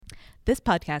This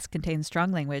podcast contains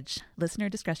strong language. Listener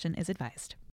discretion is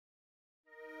advised.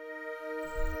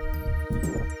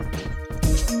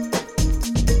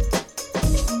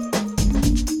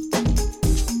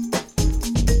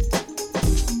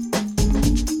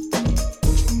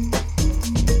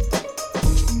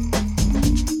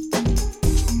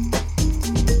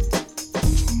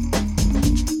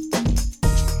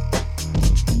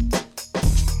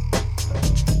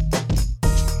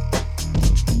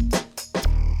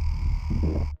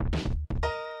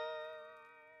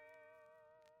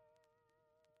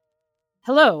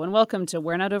 Hello, and welcome to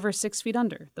We're Not Over 6 Feet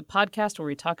Under, the podcast where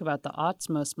we talk about the aughts'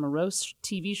 most morose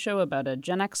TV show about a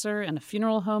Gen Xer and a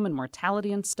funeral home and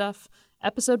mortality and stuff,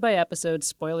 episode by episode,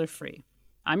 spoiler-free.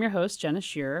 I'm your host, Jenna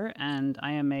Shearer, and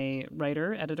I am a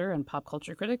writer, editor, and pop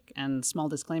culture critic. And small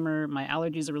disclaimer, my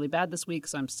allergies are really bad this week,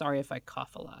 so I'm sorry if I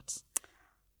cough a lot.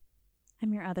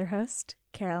 I'm your other host,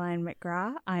 Caroline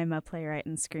McGraw. I'm a playwright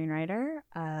and screenwriter.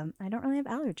 I don't really have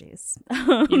allergies.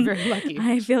 You're very lucky.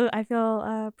 I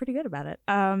feel pretty good about it.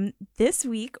 This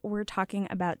week, we're talking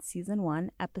about Season 1,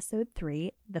 Episode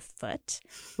 3, The Foot,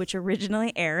 which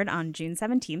originally aired on June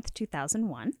 17th,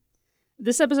 2001.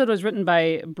 This episode was written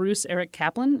by Bruce Eric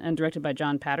Kaplan and directed by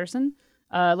John Patterson.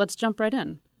 Let's jump right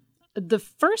in. The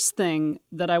first thing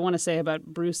that I want to say about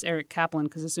Bruce Eric Kaplan,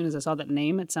 because as soon as I saw that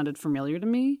name, it sounded familiar to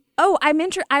me. Oh,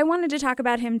 I wanted to talk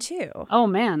about him too. Oh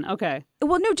man, okay.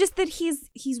 Well, no, just that he's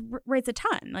writes a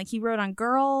ton. Like he wrote on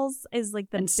Girls is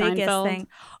like the biggest Seinfeld. thing.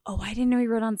 Oh, I didn't know he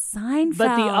wrote on Seinfeld.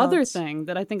 But the other thing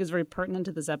that I think is very pertinent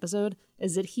to this episode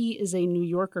is that he is a New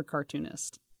Yorker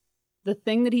cartoonist. The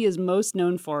thing that he is most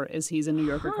known for is he's a New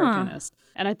Yorker cartoonist.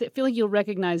 And I feel like you'll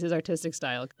recognize his artistic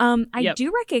style. I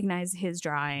do recognize his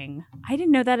drawing. I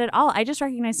didn't know that at all. I just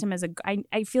recognized him as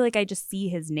I feel like I just see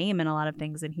his name in a lot of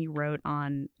things, and I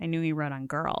knew he wrote on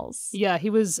Girls. Yeah, he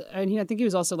was, and I think he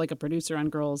was also like a producer on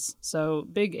Girls. So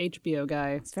big HBO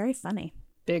guy. It's very funny.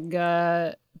 Big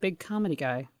comedy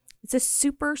guy. It's a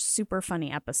super, super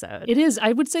funny episode. It is.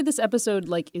 I would say this episode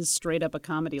is straight up a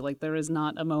comedy. Like there is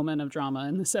not a moment of drama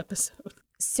in this episode.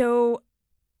 So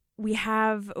we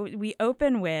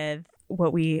open with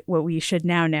what we should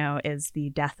now know is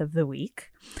the death of the week.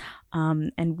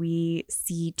 And we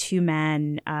see two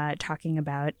men talking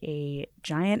about a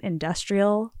giant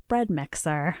industrial bread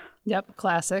mixer. Yep.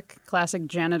 Classic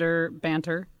janitor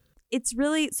banter. It's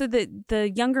really so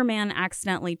the younger man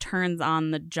accidentally turns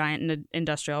on the giant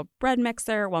industrial bread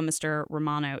mixer while Mr.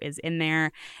 Romano is in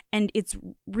there. And it's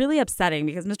really upsetting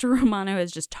because Mr. Romano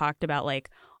has just talked about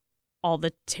all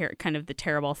the the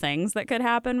terrible things that could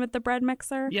happen with the bread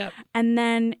mixer. Yep. And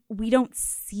then we don't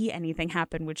see anything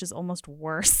happen, which is almost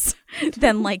worse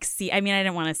than see. I mean, I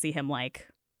didn't want to see him I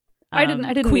didn't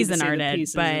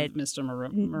Cuisinarted, but Mr.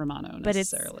 Romano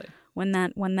necessarily. When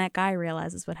that guy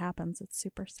realizes what happens, it's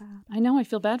super sad. I know. I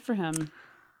feel bad for him.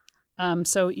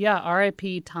 So yeah,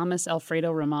 R.I.P. Thomas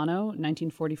Alfredo Romano,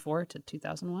 1944 to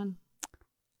 2001.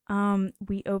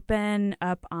 We open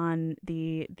up on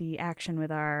the action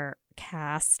with our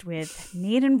cast with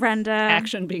Nate and Brenda.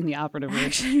 Action being the operative word.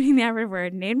 Action being the operative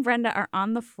word. Nate and Brenda are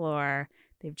on the floor.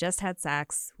 They've just had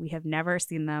sex. We have never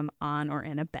seen them on or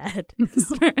in a bed, as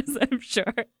far as I'm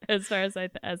sure, as far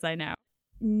as I know.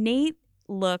 Nate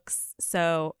looks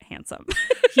so handsome.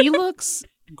 He looks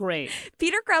great.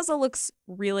 Peter Krause looks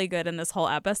really good in this whole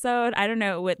episode. I don't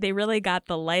know, they really got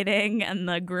the lighting and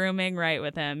the grooming right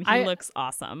with him. He looks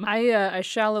awesome. I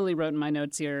shallowly wrote in my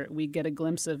notes here, we get a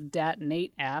glimpse of Dat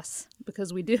Nate ass,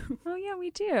 because we do. Oh yeah, we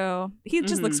do. He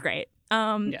just looks great.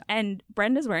 And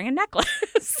Brenda's wearing a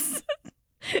necklace.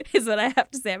 Is what I have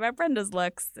to say about Brenda's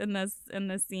looks in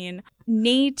this scene.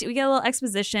 Nate, we get a little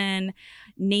exposition.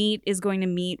 Nate is going to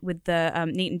meet with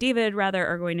Nate and David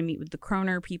are going to meet with the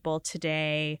Kroner people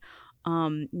today.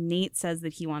 Nate says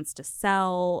that he wants to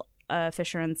sell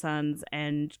Fisher and Sons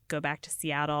and go back to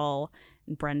Seattle.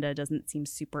 And Brenda doesn't seem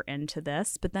super into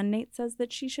this, but then Nate says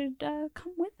that she should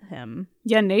come with him.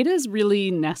 Yeah, Nate is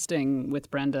really nesting with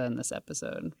Brenda in this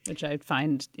episode, which I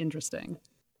find interesting.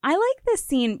 I like this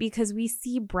scene because we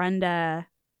see Brenda's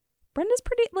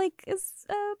pretty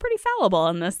pretty fallible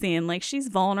in this scene. She's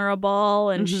vulnerable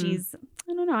and she's,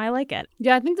 I don't know, I like it.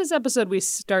 Yeah, I think this episode we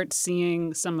start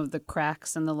seeing some of the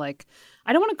cracks and I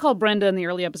don't want to call Brenda in the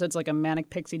early episodes a manic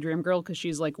pixie dream girl because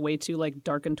she's way too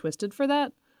dark and twisted for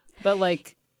that. But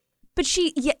But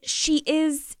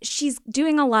she's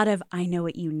doing a lot of I know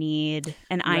what you need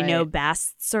and I know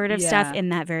best sort of stuff in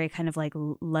that very kind of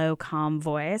low, calm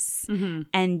voice. Mm-hmm.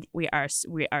 And we are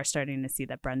starting to see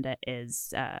that Brenda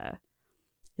is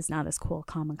not as cool,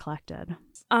 calm, and collected.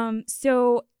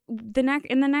 So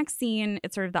in the next scene,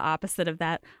 it's sort of the opposite of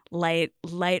that light,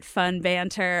 fun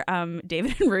banter.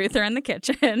 David and Ruth are in the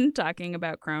kitchen talking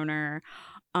about Kroner.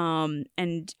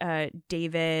 And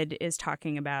David is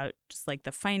talking about just like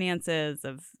the finances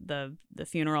of the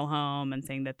funeral home and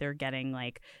saying that they're getting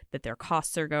like that their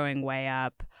costs are going way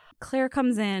up. Claire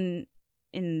comes in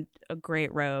a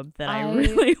great robe that I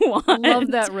really want.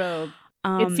 Love that robe.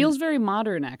 It feels very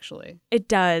modern, actually. It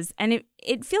does. And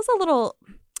it feels a little,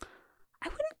 I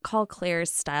wouldn't call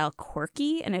Claire's style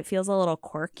quirky, and it feels a little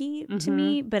quirky to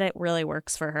me, but it really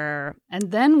works for her.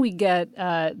 And then we get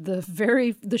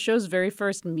the show's very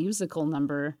first musical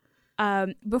number.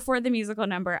 Before the musical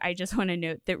number, I just want to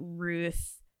note that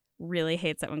Ruth really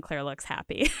hates it when Claire looks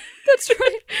happy. That's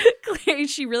right. Claire,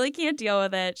 she really can't deal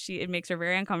with it. It makes her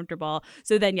very uncomfortable.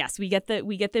 So then, yes, we get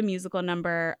the musical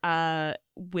number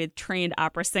with trained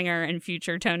opera singer and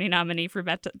future Tony nominee for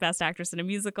Best Actress in a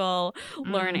Musical,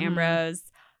 Lauren Ambrose.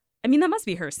 I mean, that must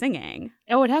be her singing.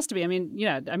 Oh, it has to be. I mean,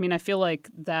 yeah. I mean, I feel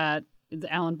like that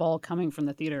the Alan Ball coming from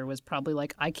the theater was probably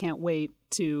like, I can't wait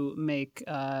to make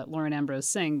Lauren Ambrose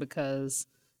sing because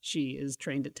she is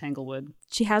trained at Tanglewood.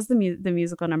 She has the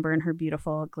musical number in her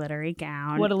beautiful glittery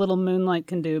gown. What a little Moonlight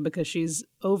can do, because she's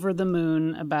over the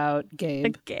moon about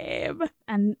Gabe.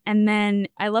 And then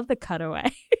I love the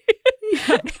cutaway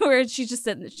where she's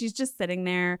just sitting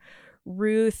there.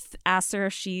 Ruth asks her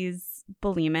if she's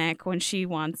bulimic when she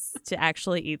wants to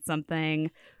actually eat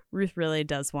something. Ruth really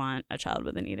does want a child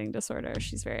with an eating disorder.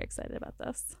 She's very excited about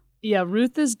this. Yeah,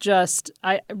 Ruth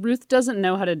doesn't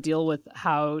know how to deal with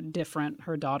how different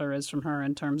her daughter is from her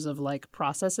in terms of like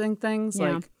processing things.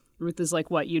 Yeah. Like Ruth is like,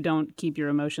 what, you don't keep your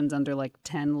emotions under like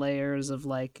 10 layers of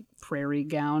like prairie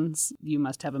gowns? You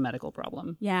must have a medical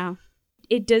problem. Yeah.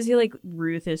 It does feel like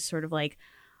Ruth is sort of like,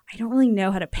 I don't really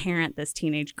know how to parent this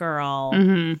teenage girl.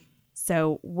 Mm-hmm.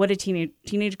 So what do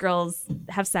teenage girls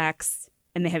have sex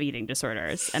and they have eating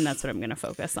disorders, and that's what I'm going to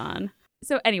focus on.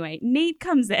 So anyway, Nate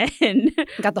comes in.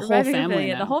 Got the whole family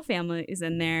now. The whole family is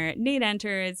in there. Nate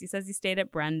enters. He says he stayed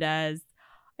at Brenda's.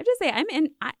 I just say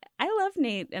I love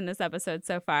Nate in this episode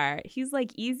so far. He's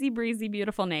like easy breezy,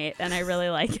 beautiful Nate, and I really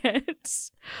like it.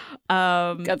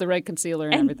 Got the right concealer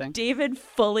and everything. David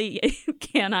fully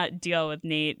cannot deal with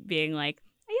Nate being like,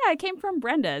 yeah, I came from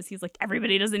Brenda's. He's like,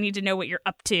 everybody doesn't need to know what you're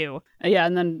up to. Yeah,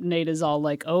 and then Nate is all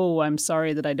like, oh, I'm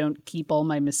sorry that I don't keep all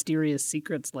my mysterious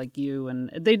secrets like you.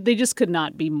 And they just could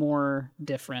not be more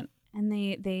different. And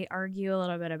they argue a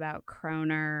little bit about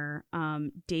Kroner.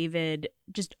 David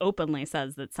just openly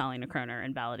says that selling to Kroner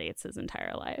invalidates his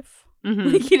entire life.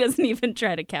 Mm-hmm. Like, he doesn't even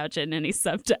try to couch it in any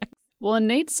subtext. Well, and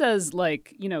Nate says,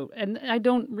 like, you know, and I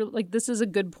don't really, like, this is a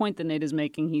good point that Nate is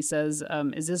making. He says,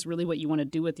 is this really what you want to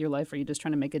do with your life, or are you just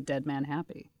trying to make a dead man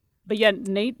happy? But yeah,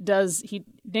 Nate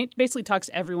basically talks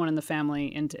everyone in the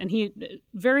family and he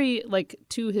very, like,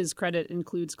 to his credit,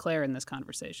 includes Claire in this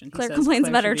conversation. Claire complains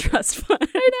about her trust fund.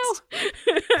 I know.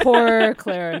 Poor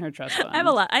Claire and her trust fund. I have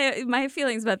a lot. My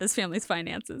feelings about this family's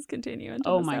finances continue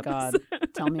into this episode. God.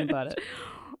 Tell me about it.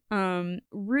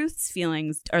 Ruth's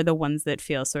feelings are the ones that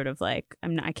feel sort of like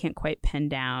I can't quite pin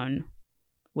down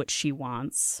what she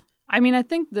wants. I mean, I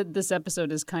think that this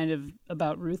episode is kind of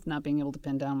about Ruth not being able to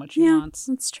pin down what she wants.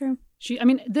 That's true.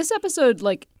 This episode,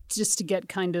 like, just to get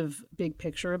kind of big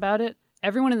picture about it,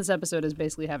 everyone in this episode is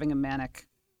basically having a manic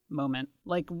moment.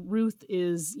 Like, Ruth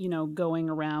is, you know, going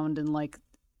around and like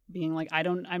being like,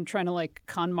 I'm trying to like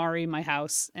KonMari my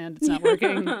house and it's not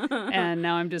working. And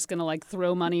now I'm just going to like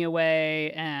throw money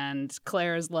away. And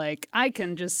Claire's like, I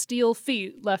can just steal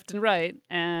feet left and right.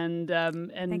 And I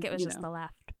think it was just the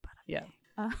left. But yeah.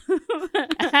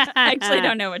 I actually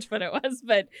don't know which foot it was,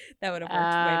 but that would have worked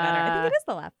way better. I think it is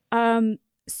the left.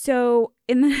 So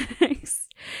in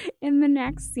the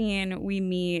next scene, we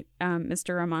meet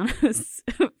Mr. Romano's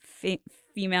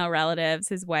female relatives,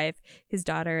 his wife, his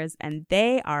daughters, and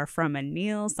they are from a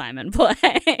Neil Simon play.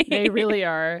 They really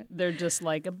are. They're just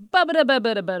like a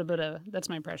ba-ba-da-ba-ba-da-ba-da-ba-da. That's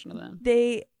my impression of them.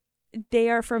 They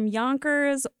are from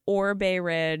Yonkers or Bay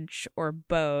Ridge or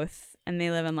both, and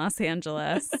they live in Los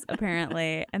Angeles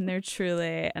apparently. And they're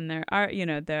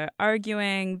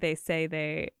arguing. They say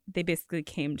they basically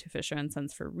came to Fisher and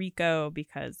Sons for Rico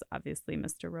because obviously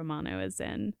Mr. Romano is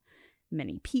in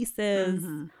many pieces.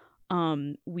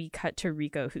 Mm-hmm. We cut to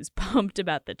Rico, who's pumped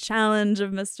about the challenge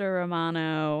of Mr.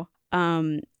 Romano.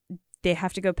 They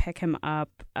have to go pick him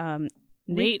up.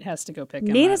 Nate has to go pick him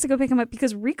up. Nate has to go pick him up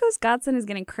because Rico's godson is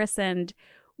getting christened,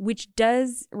 which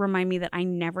does remind me that I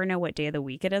never know what day of the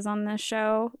week it is on this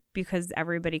show because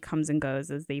everybody comes and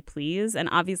goes as they please. And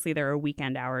obviously there are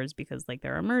weekend hours because like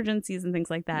there are emergencies and things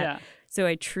like that. Yeah. So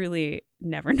I truly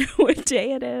never know what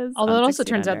day it is. Although it also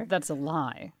turns out that's a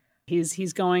lie.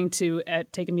 He's going to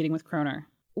take a meeting with Kroner.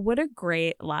 What a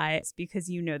great lie. It's because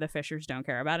the Fishers don't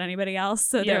care about anybody else.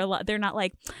 So they're not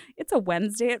like, it's a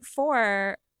Wednesday at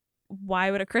 4.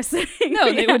 Why would a christening?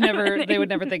 No, they would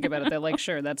never think about it. They're like,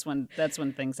 sure, that's when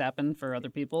things happen for other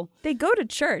people. They go to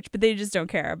church, but they just don't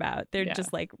care about. They're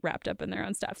just like wrapped up in their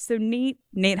own stuff. So Nate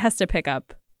has to pick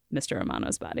up Mr.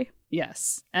 Romano's body.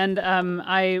 Yes. And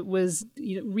I was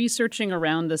researching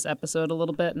around this episode a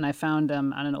little bit, and I found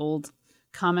on an old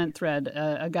comment thread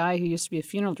a guy who used to be a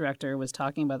funeral director was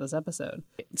talking about this episode.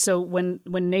 So when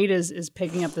Nate is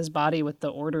picking up this body with the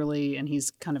orderly, and he's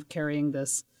kind of carrying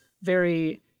this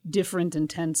very different,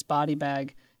 intense body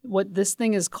bag, what this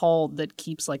thing is called that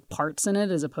keeps like parts in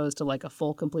it as opposed to like a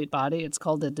full complete body, it's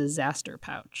called a disaster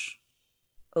pouch.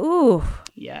 Ooh.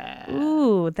 Yeah.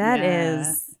 Ooh, that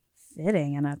is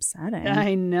fitting and upsetting.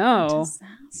 I know.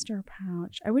 Disaster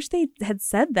pouch. I wish they had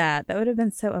said that. That would have been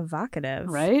so evocative.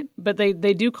 Right? But they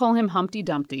do call him Humpty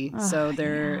Dumpty. So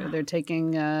they're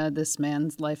taking this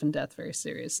man's life and death very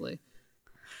seriously.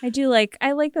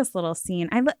 I like this little scene.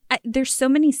 There's so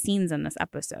many scenes in this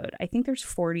episode. I think there's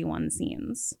 41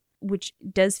 scenes, which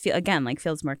does feel, again, like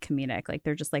feels more comedic. Like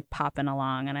they're just like popping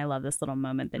along. And I love this little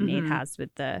moment that Nate has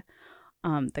with the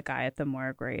guy at the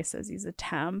morgue where he says he's a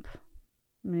temp.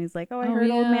 And he's like, I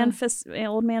heard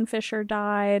old man Fisher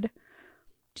died.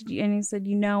 And he said,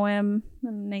 you know him?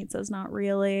 And Nate says, not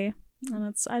really. And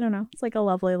it's, I don't know, it's like a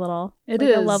lovely little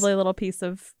piece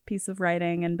of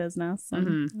writing and business.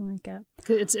 And I like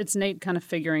it. It's Nate kind of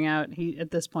figuring out,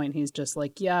 at this point he's just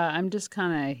like, yeah, I'm just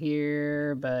kind of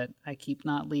here, but I keep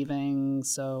not leaving,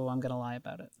 so I'm gonna lie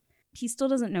about it. He still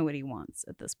doesn't know what he wants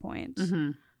at this point.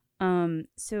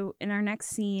 So in our next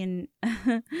scene,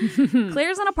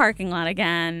 Claire's in a parking lot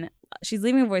again. She's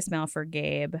leaving a voicemail for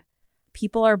Gabe.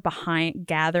 People are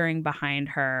gathering behind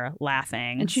her,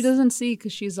 laughing. And she doesn't see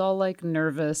because she's all like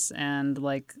nervous and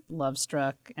like love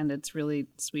struck, and it's really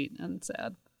sweet and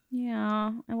sad.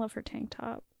 Yeah, I love her tank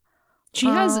top. She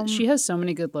has so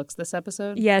many good looks this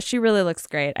episode. Yeah, she really looks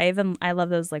great. I love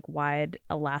those like wide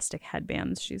elastic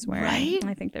headbands she's wearing. Right?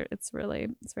 I think it's a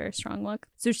very strong look.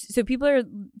 So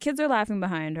kids are laughing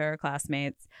behind her,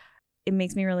 classmates. It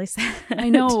makes me really sad. I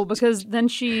know, because then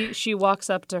she walks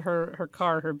up to her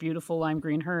car, her beautiful lime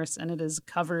green hearse, and it is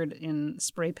covered in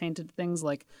spray painted things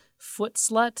like foot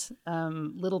slut,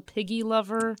 little piggy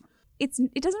lover. It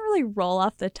doesn't really roll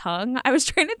off the tongue. I was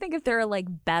trying to think if there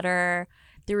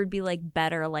would be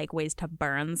better ways to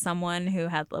burn someone who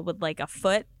had with like a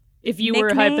foot. If you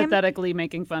nickname. were hypothetically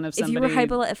making fun of somebody. If you were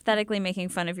hypothetically making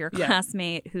fun of your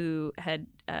classmate who had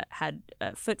had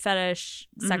a foot fetish,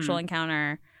 sexual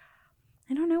encounter.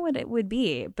 I don't know what it would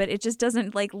be, but it just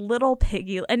doesn't like little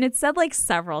piggy. And it said like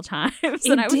several times.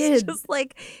 And I was just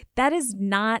like, that is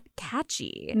not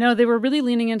catchy. No, they were really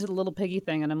leaning into the little piggy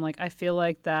thing. And I'm like, I feel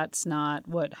like that's not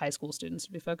what high school students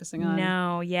would be focusing on.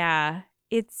 No, yeah.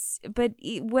 But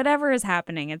whatever is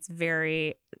happening, it's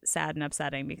very sad and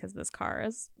upsetting because this car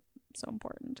is so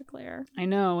important to Claire. I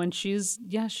know. And she's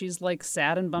like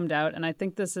sad and bummed out. And I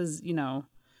think this is,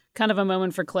 kind of a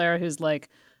moment for Claire who's like,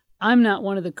 I'm not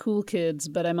one of the cool kids,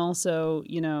 but I'm also,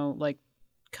 like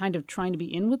kind of trying to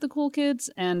be in with the cool kids.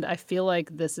 And I feel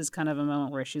like this is kind of a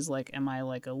moment where she's like, am I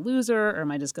like a loser, or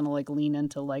am I just going to like lean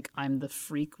into like I'm the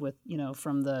freak with,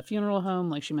 from the funeral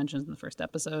home, like she mentions in the first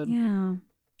episode. Yeah.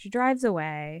 She drives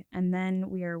away, and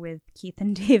then we are with Keith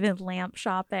and David lamp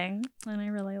shopping. And I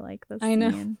really like this scene.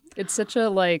 know. It's such a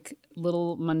like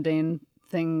little mundane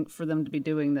thing for them to be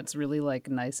doing that's really like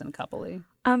nice and coupley.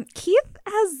 Keith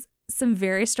has some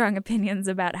very strong opinions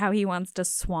about how he wants to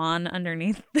swan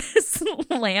underneath this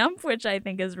lamp, which I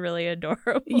think is really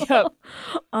adorable. Yep.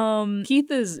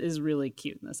 Keith is really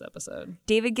cute in this episode.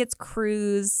 David gets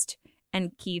cruised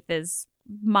and Keith is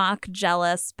mock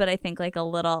jealous, but I think like a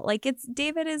little like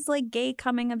David is like gay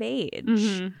coming of age.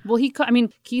 Mm-hmm. Well,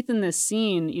 Keith in this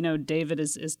scene, David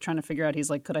is trying to figure out, he's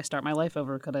like, could I start my life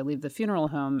over? Could I leave the funeral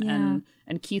home? Yeah.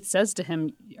 And Keith says to him,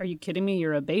 are you kidding me?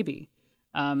 You're a baby.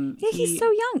 He's so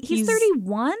young. He's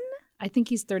 31? I think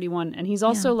he's 31. And he's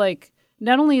also like,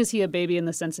 not only is he a baby in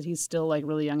the sense that he's still like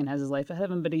really young and has his life ahead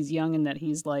of him, but he's young in that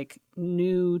he's like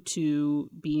new to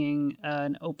being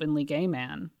an openly gay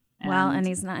man. And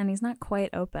he's not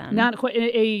quite open. Not quite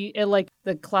a like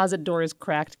the closet door is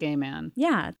cracked gay man.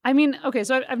 Yeah. I mean, okay,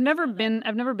 so I've never been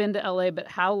to LA, but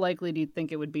how likely do you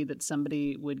think it would be that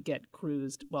somebody would get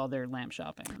cruised while they're lamp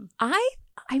shopping?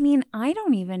 I I mean, I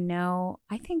don't even know.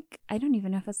 I don't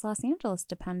even know if it's Los Angeles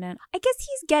dependent. I guess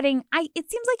he's getting, it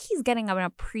seems like he's getting an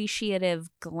appreciative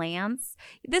glance.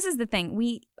 This is the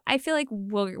thing. I feel like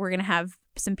we're going to have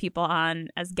some people on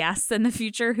as guests in the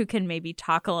future who can maybe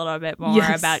talk a little bit more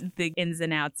about the ins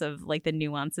and outs of like the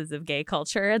nuances of gay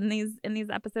culture in these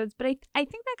episodes. But I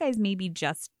think that guy's maybe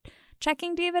just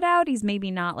checking David out. He's maybe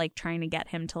not like trying to get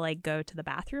him to like go to the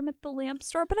bathroom at the lamp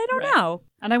store, but I don't know.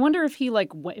 And I wonder if he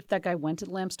like if that guy went to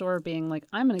the lamp store being like,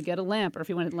 I'm going to get a lamp, or if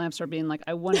he went to the lamp store being like,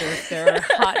 I wonder if there are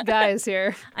hot guys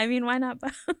here. I mean, why not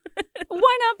both?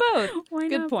 Why not both? Why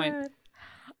Good not point. Both?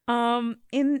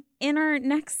 In our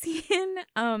next scene,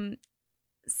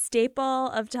 staple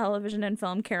of television and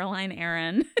film, Caroline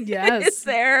Aaron is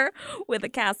there with a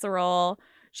casserole.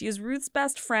 She is Ruth's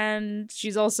best friend.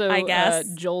 She's also, I guess,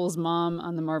 Joel's mom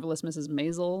on The Marvelous Mrs.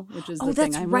 Maisel, which is the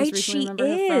thing I most recently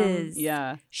remember her from.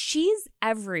 Yeah. She's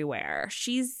everywhere.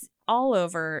 She's all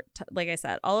over, like I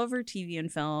said, all over TV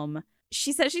and film.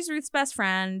 She says she's Ruth's best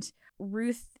friend.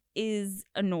 Ruth is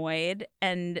annoyed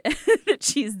and that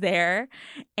she's there,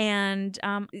 and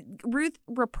Ruth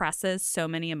represses so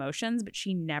many emotions, but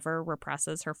she never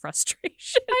represses her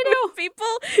frustration. I know. With people,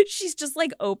 she's just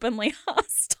like openly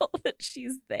hostile that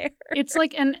she's there. It's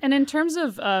like, and in terms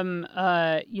of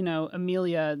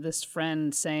Amelia, this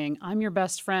friend saying, I'm your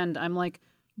best friend, I'm like,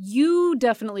 you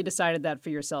definitely decided that for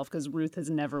yourself, because Ruth has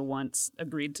never once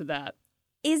agreed to that.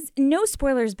 Is no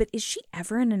spoilers, but is she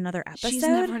ever in another episode? She's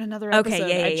never in another episode.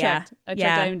 Okay, I checked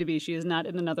IMDb. She is not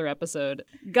in another episode.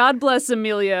 God bless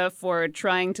Amelia for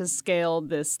trying to scale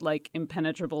this like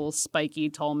impenetrable, spiky,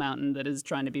 tall mountain that is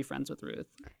trying to be friends with Ruth,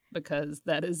 because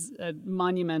that is a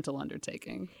monumental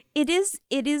undertaking. It is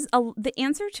the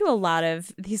answer to a lot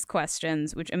of these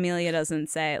questions, which Amelia doesn't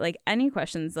say. Like any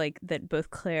questions like that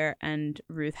both Claire and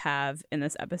Ruth have in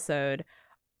this episode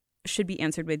should be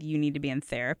answered with, you need to be in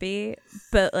therapy,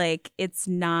 but like it's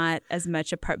not as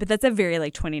much a part. But that's a very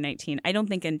like 2019. I don't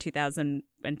think in 2000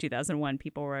 and 2001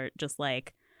 people were just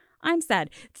like, I'm sad.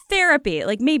 Therapy,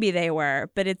 like maybe they were,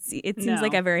 but it seems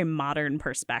like a very modern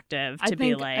perspective to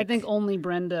be like. I think only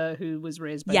Brenda, who was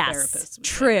raised by therapists.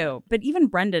 True, but even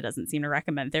Brenda doesn't seem to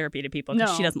recommend therapy to people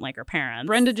because she doesn't like her parents.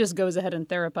 Brenda just goes ahead and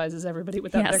therapizes everybody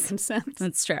without their consent.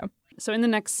 That's true. So in the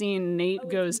next scene, Nate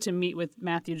goes to meet with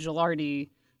Matthew Gilardi,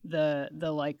 the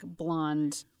like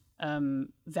blonde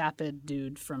vapid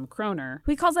dude from Kroner,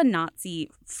 who he calls a Nazi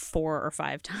 4 or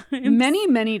 5 times,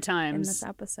 many times in this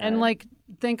episode. And like,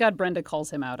 thank God Brenda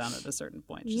calls him out on it at a certain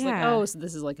point. She's like, oh, so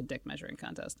this is like a dick measuring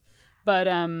contest. But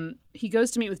he goes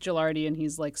to meet with Gilardi, and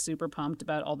he's like super pumped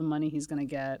about all the money he's gonna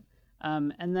get.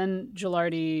 And then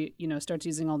Gilardi, starts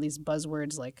using all these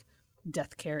buzzwords like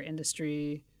death care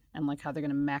industry, and like how they're going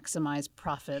to maximize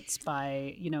profits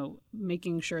by,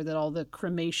 making sure that all the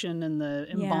cremation and the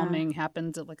embalming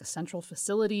happens at like a central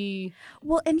facility.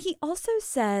 Well, and he also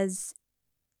says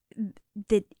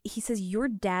that your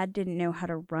dad didn't know how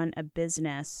to run a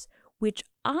business, which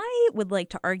I would like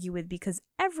to argue with, because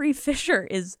every Fisher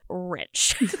is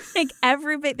rich.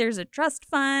 Like there's a trust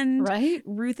fund. Right.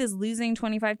 Ruth is losing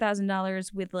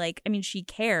 $25,000 with like, I mean, she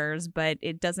cares, but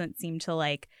it doesn't seem to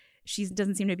like, she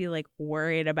doesn't seem to be like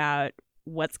worried about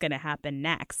what's going to happen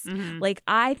next. Mm-hmm. Like,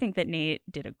 I think that Nate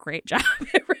did a great job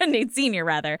Nate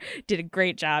Sr. did a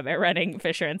great job at running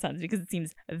Fisher & Sons, because it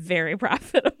seems very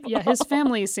profitable. Yeah, his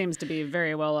family seems to be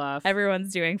very well off.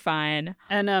 Everyone's doing fine.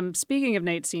 And speaking of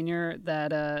Nate Sr.,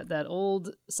 that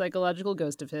old psychological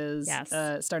ghost of his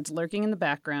starts lurking in the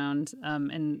background.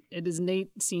 And it is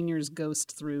Nate Sr.'s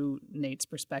ghost through Nate's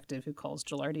perspective, who calls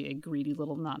Gilardi a greedy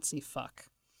little Nazi fuck.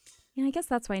 Yeah, I guess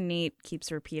that's why Nate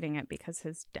keeps repeating it, because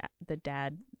the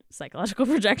dad psychological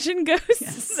projection ghost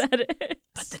said it.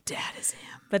 But the dad is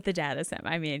him. But the dad is him.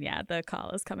 I mean, yeah, the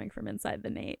call is coming from inside the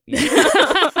Nate.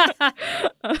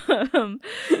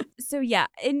 So yeah,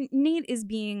 and Nate is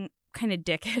being kind of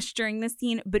dickish during this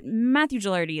scene, but Matthew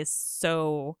Gilardi is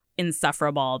so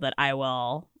insufferable that I'm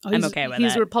okay with it.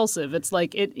 He's repulsive. It's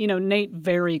like Nate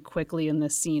very quickly in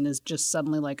this scene is just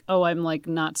suddenly like, oh, I'm like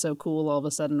not so cool all of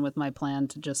a sudden with my plan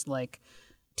to just like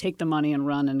take the money and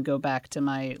run and go back to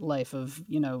my life of,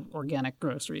 organic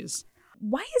groceries.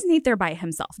 Why is Nate there by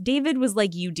himself? David was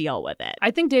like, you deal with it.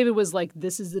 I think David was like,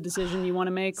 this is the decision you want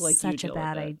to make. Like, such you deal a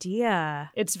bad with it.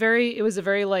 idea. It was a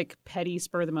very like petty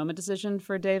spur of the moment decision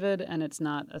for David, and it's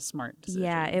not a smart decision.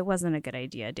 Yeah, it wasn't a good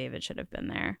idea. David should have been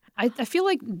there. I feel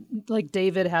like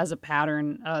David has a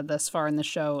pattern thus far in the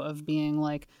show of being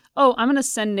like, oh, I'm going to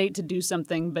send Nate to do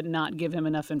something, but not give him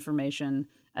enough information.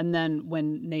 And then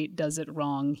when Nate does it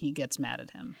wrong, he gets mad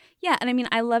at him. Yeah, and I mean,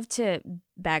 I love to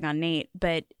bag on Nate,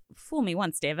 but fool me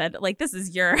once, David. Like, this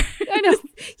is your I know.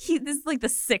 This is like the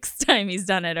 6th time he's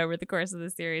done it over the course of the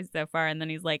series so far, and then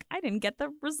he's like, I didn't get the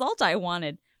result I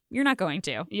wanted. You're not going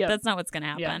to. Yep. That's not what's going to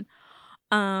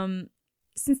happen.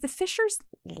 Since the Fishers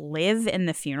live in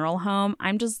the funeral home,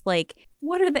 I'm just like,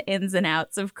 what are the ins and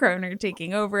outs of Kroner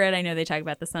taking over it? I know they talk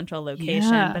about the central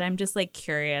location, but I'm just like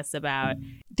curious about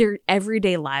their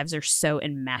everyday lives are so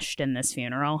enmeshed in this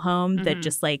funeral home that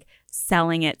just like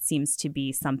selling it seems to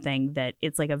be something that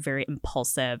it's like a very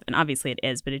impulsive, and obviously it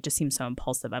is, but it just seems so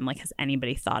impulsive. I'm like, has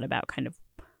anybody thought about kind of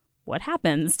what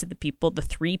happens to the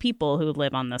 3 people who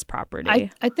live on this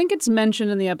property? I think it's mentioned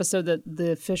in the episode that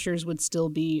the Fishers would still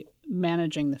be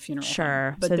managing the funeral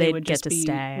home, but so they they'd would get just to be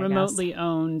stay, remotely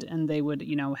owned, and they would,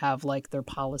 have like their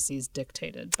policies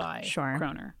dictated by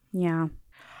Kroner. Yeah.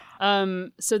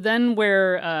 So then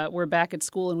we're back at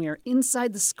school, and we are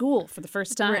inside the school for the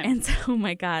first time. Oh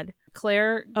my God.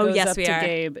 Claire goes up to we are.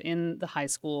 Gabe in the high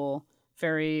school,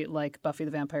 very like Buffy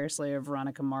the Vampire Slayer,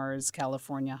 Veronica Mars,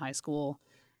 California high school.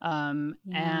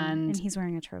 And he's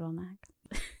wearing a turtleneck.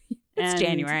 It's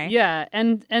January. Yeah,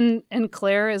 and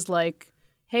Claire is like,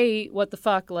 hey, what the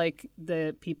fuck? Like,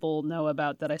 the people know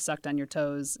about that I sucked on your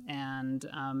toes, and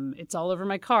it's all over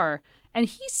my car. And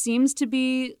he seems to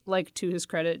be, like, to his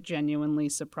credit, genuinely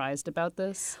surprised about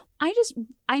this.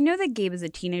 I know that Gabe is a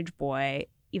teenage boy,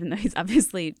 even though he's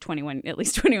obviously at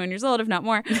least 21 years old, if not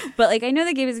more. But, like, I know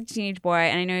that Gabe is a teenage boy,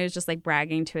 and I know he was just, like,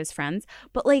 bragging to his friends.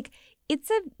 But, like,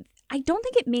 I don't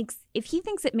think if he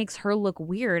thinks it makes her look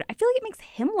weird, I feel like it makes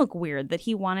him look weird that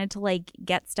he wanted to like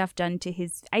get stuff done to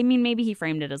his, I mean, maybe he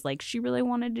framed it as like, she really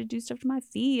wanted to do stuff to my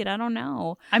feet. I don't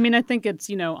know. I mean, I think it's,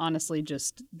 honestly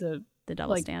just the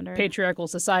double standard. Patriarchal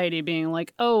society being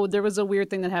like, oh, there was a weird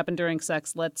thing that happened during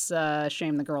sex. Let's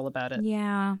shame the girl about it.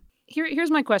 Yeah.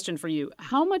 Here's my question for you.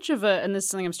 How much of and this is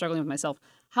something I'm struggling with myself,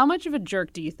 how much of a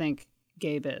jerk do you think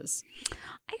Gabe is?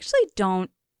 I actually don't.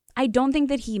 I don't think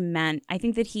that he meant, I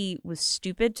think that he was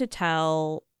stupid to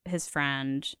tell his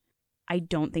friend. I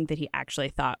don't think that he actually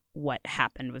thought what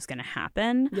happened was going to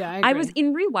happen. Yeah, I agree.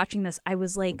 In rewatching this, I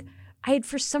was like, I had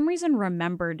for some reason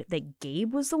remembered that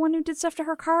Gabe was the one who did stuff to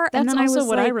her car. That's and then also I was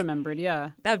what like, I remembered,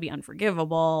 yeah. That would be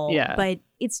unforgivable. Yeah. But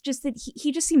it's just that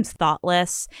he just seems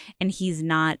thoughtless, and he's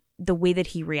not, the way that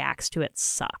he reacts to it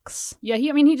sucks. Yeah,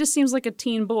 he just seems like a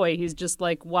teen boy. He's just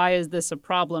like, why is this a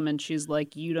problem? And she's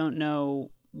like, you don't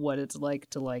know what it's like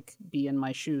to like be in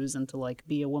my shoes and to like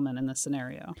be a woman in this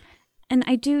scenario. And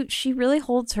she really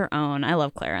holds her own. I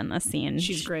love Claire in this scene.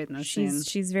 She's great in this scene.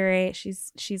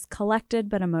 She's collected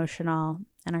but emotional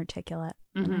and articulate.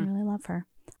 And I really love her.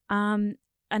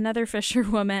 Another Fisher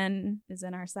woman is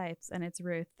in our sights, and it's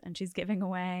Ruth, and she's giving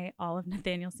away all of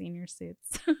Nathaniel Sr.'s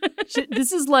suits.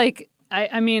 This is like,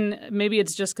 I mean, maybe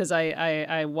it's just because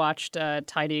I watched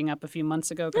Tidying Up a few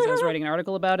months ago because I was writing an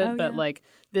article about it. But like,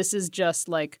 this is just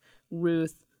like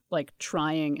Ruth like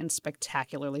trying and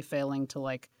spectacularly failing to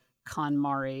like con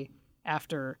Mari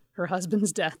after her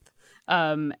husband's death.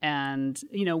 And,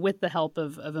 with the help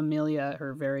of Amelia,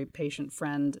 her very patient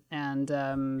friend, and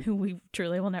who we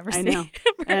truly will never see. I know.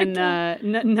 And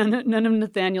none of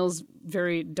Nathaniel's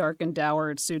very dark and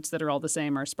dour suits that are all the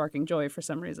same are sparking joy for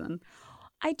some reason.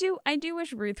 I do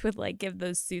wish Ruth would like give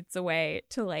those suits away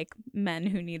to like men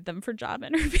who need them for job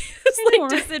interviews, like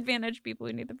disadvantaged people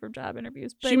who need them for job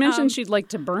interviews. But, she mentioned she'd like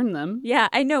to burn them. Yeah,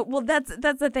 I know. Well, that's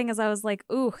the thing is I was like,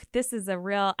 ooh, this is a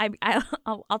real.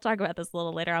 I'll talk about this a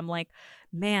little later. I'm like,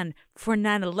 man, for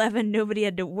 9/11, nobody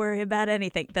had to worry about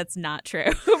anything. That's not true.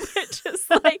 But just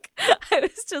like I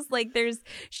was just like,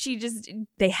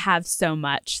 they have so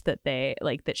much that they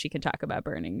like that she can talk about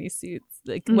burning these suits,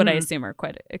 like what I assume are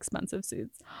quite expensive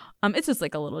suits. It's just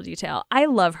like a little detail. I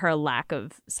love her lack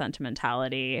of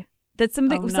sentimentality. That's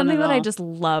something that I just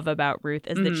love about Ruth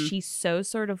is that she's so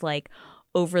sort of like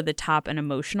over the top and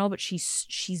emotional, but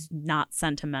she's not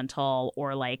sentimental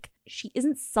or like she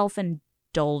isn't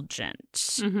self-indulgent.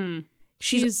 Mm-hmm.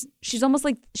 She's almost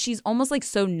like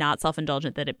so not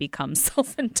self-indulgent that it becomes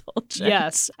self-indulgent.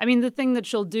 Yes. I mean, the thing that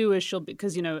she'll do is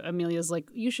because, Amelia's like,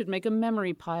 you should make a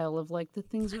memory pile of like the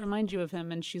things that remind you of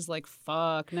him. And she's like,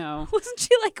 fuck, no. Wasn't she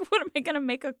like, what am I going to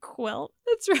make a quilt?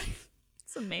 That's right.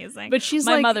 It's amazing. But she's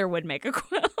my mother would make a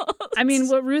quilt. I mean,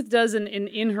 what Ruth does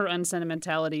in her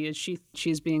unsentimentality is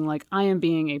she's being like, I am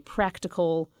being a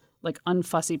practical, like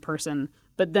unfussy person.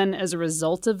 But then as a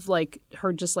result of like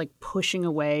her just like pushing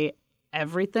away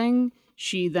everything,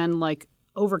 she then like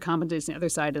overcompensates the other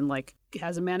side and like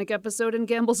has a manic episode and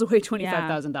gambles away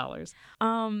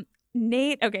 $25,000.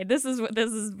 Nate, okay, this is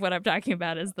what I'm talking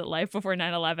about is the life before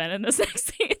 9/11 in this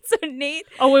next scene. So Nate.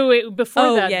 Oh wait,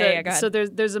 before that. Yeah, go ahead. So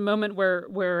there's a moment where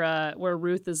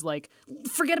Ruth is like,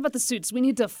 forget about the suits. We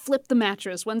need to flip the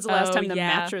mattress. When's the last time the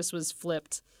mattress was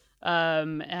flipped?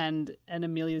 And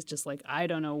Amelia's just like, I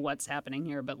don't know what's happening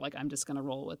here, but like I'm just gonna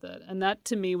roll with it. And that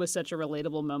to me was such a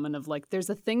relatable moment of like, there's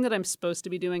a thing that I'm supposed to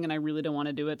be doing and I really don't want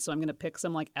to do it, so I'm gonna pick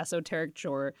some like esoteric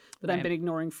chore that I've been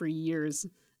ignoring for years.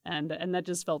 And that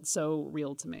just felt so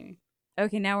real to me.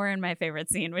 Okay, now we're in my favorite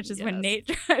scene, which is when Nate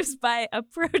drives by a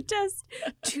protest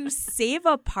to save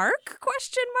a park? ?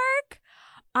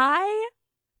 I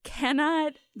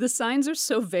cannot. The signs are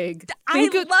so vague. I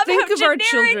love how generic our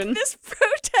children. This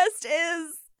protest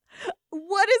is.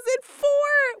 What is it for?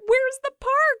 Where's the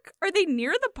park? Are they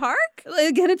near the park?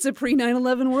 Again, it's a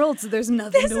pre-9/11 world, so there's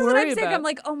nothing to worry about. I'm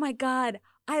like, oh my God,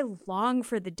 I long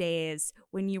for the days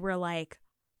when you were like,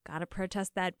 gotta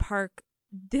protest that park.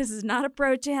 This is not a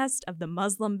protest of the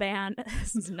Muslim ban.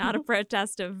 This is not a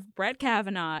protest of Brett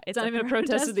Kavanaugh. It's not even a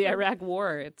protest of the Iraq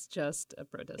War. It's just a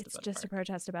protest about a park. It's just a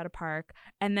protest about a park.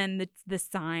 And then the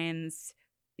signs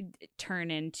turn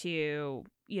into,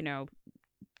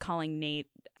 calling Nate.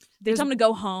 They tell him to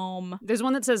go home. There's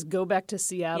one that says, go back to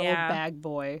Seattle, bag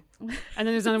boy. And then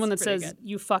there's another one that says, good.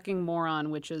 You fucking moron,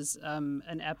 which is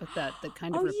an epithet that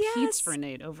kind of repeats for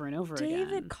Nate over and over again.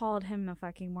 David called him a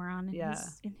fucking moron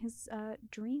in his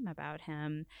dream about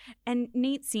him. And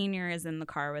Nate Sr. is in the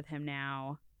car with him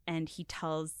now, and he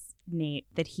tells Nate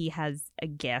that he has a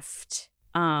gift.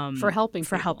 For helping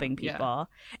people. Yeah.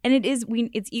 And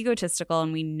it's egotistical,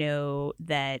 and we know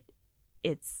that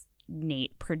it's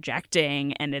Nate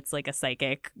projecting and it's like a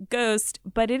psychic ghost,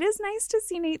 but it is nice to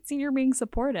see Nate Sr. being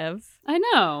supportive. I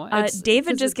know.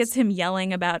 David just gets him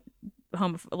yelling about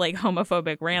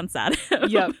homophobic rants at him.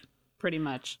 Yep, pretty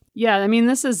much. Yeah, I mean,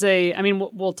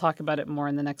 we'll talk about it more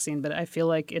in the next scene, but I feel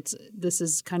like this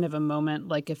is kind of a moment,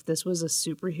 like if this was a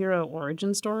superhero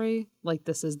origin story, like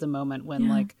this is the moment when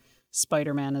like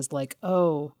Spider-Man is like,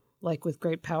 oh, like with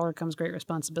great power comes great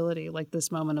responsibility. Like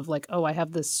this moment of like, oh, I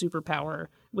have this superpower,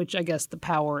 which I guess the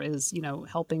power is,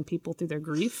 helping people through their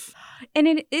grief. And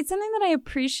it's something that I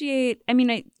appreciate. I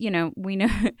mean, we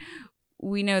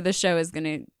know the show is going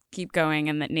to keep going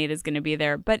and that Nate is going to be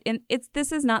there. But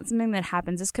this is not something that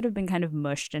happens. This could have been kind of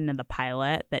mushed into the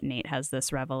pilot that Nate has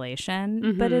this revelation.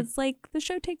 Mm-hmm. But it's like the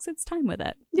show takes its time with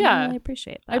it. Yeah. I really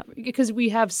appreciate that. Because we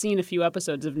have seen a few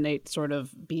episodes of Nate sort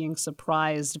of being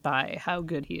surprised by how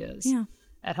good he is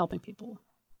at helping people.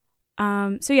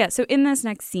 So in this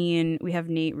next scene, we have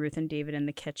Nate, Ruth, and David in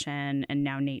the kitchen. And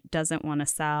now Nate doesn't want to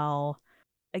sell.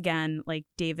 Again, like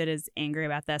David is angry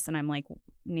about this. And I'm like,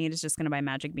 Nate is just going to buy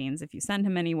magic beans if you send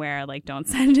him anywhere. Like, don't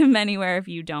send him anywhere if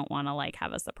you don't want to like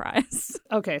have a surprise.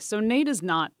 Okay, so Nate is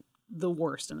not the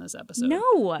worst in this episode.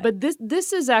 No. But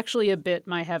this is actually a bit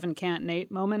my heaven can't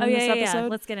Nate moment in this episode. Yeah.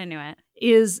 Let's get into it.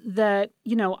 Is that,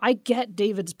 I get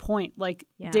David's point. Like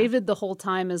David the whole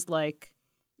time is like,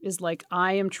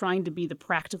 I am trying to be the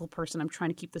practical person. I'm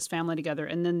trying to keep this family together.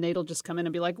 And then Nate'll just come in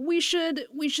and be like, we should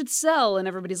sell. And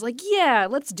everybody's like, yeah,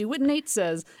 let's do what Nate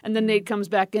says. And then Nate comes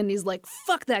back in and he's like,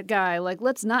 fuck that guy. Like,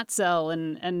 let's not sell.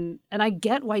 And I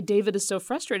get why David is so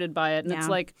frustrated by it. And it's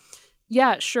like,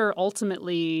 yeah, sure.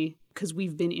 Ultimately, because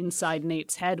we've been inside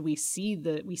Nate's head, we see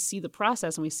the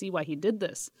process and we see why he did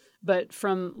this. But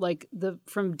from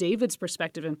David's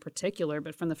perspective in particular,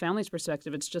 but from the family's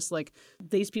perspective, it's just like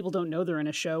these people don't know they're in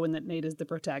a show and that Nate is the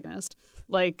protagonist.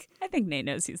 Like, I think Nate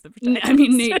knows he's the protagonist. I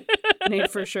mean,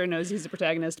 Nate for sure knows he's the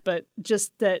protagonist, but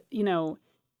just that,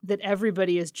 that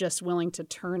everybody is just willing to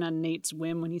turn on Nate's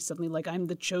whim when he's suddenly like, I'm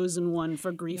the chosen one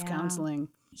for grief counseling.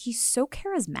 He's so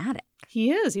charismatic. He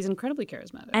is. He's incredibly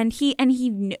charismatic. And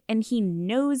he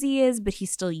knows he is, but he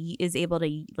still is able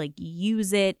to like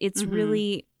use it. It's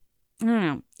really, I don't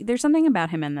know. There's something about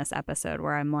him in this episode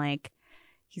where I'm like,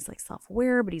 he's like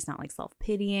self-aware, but he's not like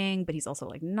self-pitying, but he's also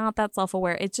like not that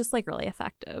self-aware. It's just like really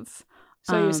effective.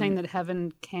 So you're saying that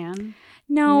heaven can?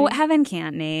 No, Nate? Heaven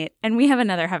can't, Nate. And we have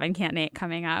another Heaven Can't Nate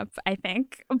coming up, I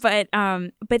think. But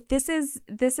this is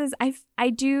I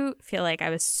do feel like I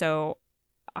was so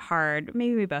hard.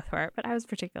 Maybe we both were, but I was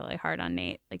particularly hard on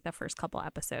Nate like the first couple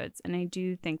episodes. And I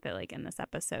do think that like in this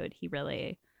episode, he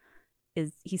really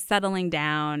he's settling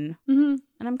down. Mm-hmm.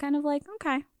 And I'm kind of like,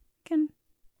 okay,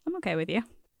 I'm okay with you.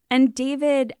 And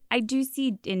David, I do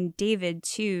see in David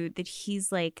too that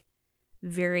he's like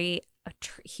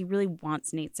he really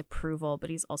wants Nate's approval, but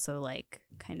he's also like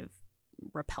kind of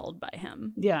repelled by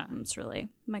him. Yeah. It's really,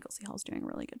 Michael C. Hall's doing a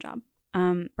really good job.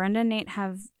 Brenda and Nate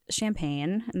have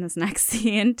champagne in this next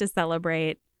scene to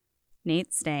celebrate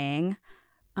Nate staying.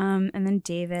 And then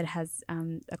David has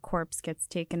a corpse gets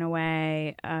taken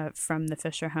away from the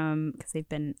Fisher home because they've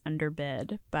been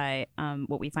underbid by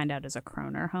what we find out is a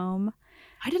Kroner home.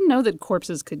 I didn't know that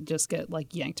corpses could just get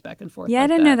like yanked back and forth. Yeah, like I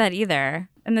didn't that. know that either.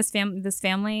 And this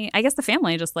family, I guess the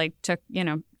family just like took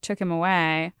him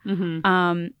away.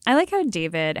 Mm-hmm. I like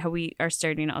how we are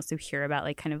starting to also hear about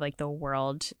like kind of like the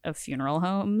world of funeral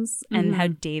homes and how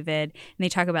David, and they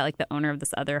talk about like the owner of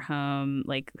this other home,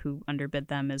 like who underbid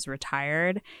them is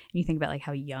retired. And you think about like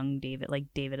how young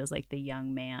David is like the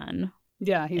young man.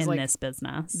 Yeah, he's in like this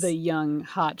business. the young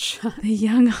hotshot. The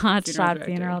young hotshot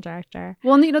funeral director.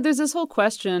 Well, you know, there's this whole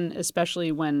question,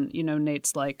 especially when, you know,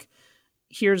 Nate's like,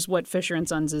 here's what Fisher and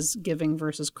Sons is giving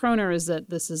versus Kroner, is that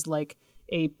this is like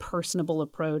a personable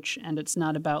approach and it's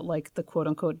not about like the quote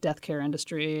unquote death care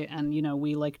industry. And, you know,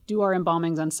 we like do our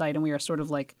embalmings on site and we are sort of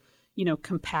like, you know,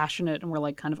 compassionate and we're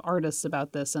like kind of artists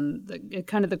about this. And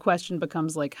the question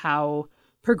becomes like how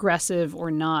progressive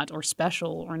or not or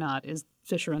special or not is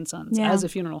Fisher and Sons as a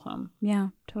funeral home. Yeah,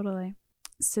 totally.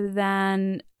 So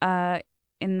then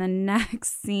in the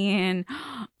next scene,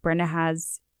 Brenda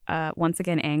has once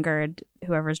again angered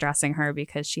whoever's dressing her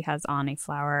because she has on a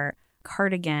flower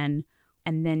cardigan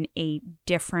and then a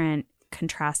different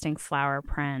contrasting flower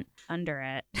print under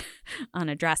it on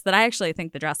a dress that I actually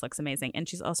think the dress looks amazing. And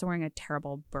she's also wearing a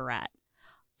terrible barrette.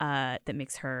 That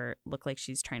makes her look like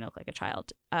she's trying to look like a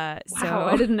child. Wow,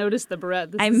 I didn't notice the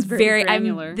barrette. This I'm is very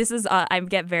granular. I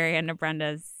get very into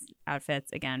Brenda's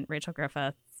outfits. Again, Rachel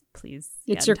Griffith, please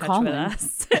it's get your in touch calling with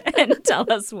us and tell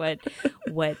us what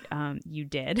you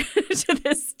did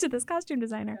to this costume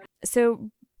designer. So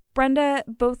Brenda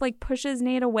both like pushes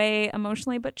Nate away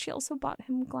emotionally, but she also bought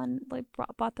them Glenn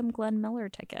Miller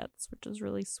tickets, which is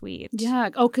really sweet. Yeah.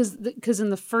 Oh, because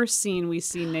in the first scene we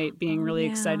see Nate being really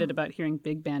excited about hearing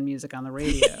big band music on the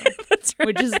radio, That's right.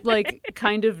 which is like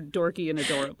kind of dorky and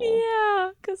adorable.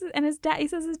 Yeah, and his dad. He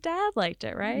says his dad liked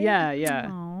it, right? Yeah, yeah.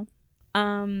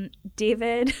 Aww.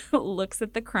 David looks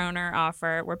at the Kroner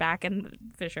offer. We're back in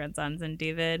Fisher and Sons, and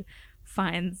David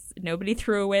finds nobody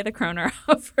threw away the Kroner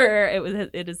offer.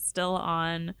 It is still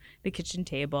on the kitchen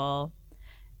table,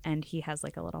 and he has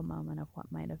like a little moment of what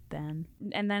might have been.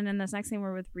 And then in this next scene,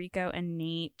 we're with Rico and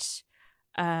Nate,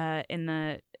 in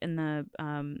the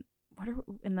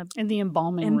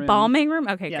embalming room.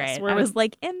 Okay, yes, great. I was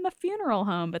like in the funeral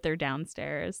home, but they're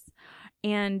downstairs.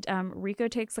 And Rico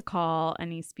takes a call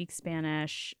and he speaks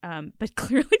Spanish, but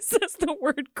clearly says the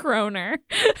word Kroner,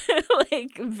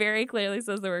 like very clearly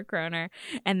says the word Kroner.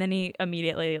 And then he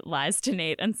immediately lies to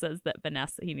Nate and says that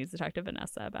he needs to talk to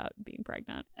Vanessa about being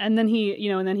pregnant. And then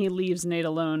he leaves Nate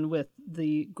alone with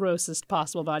the grossest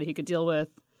possible body he could deal with.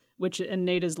 And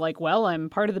Nate is like, well, I'm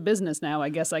part of the business now. I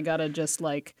guess I gotta just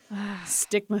like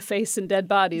stick my face in dead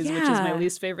bodies, which is my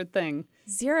least favorite thing.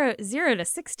 0 to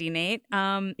 60, Nate.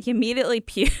 He immediately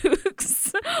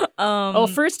pukes.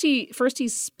 First he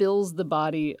spills the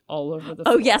body all over the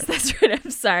floor. Oh yes, that's right. I'm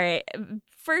sorry.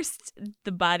 First,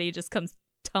 the body just comes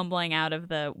tumbling out of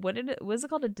the was it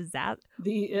called? A disaster?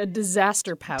 The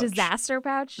disaster pouch. Disaster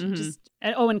pouch. Mm-hmm.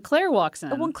 And Claire walks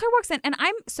in. When Claire walks in, and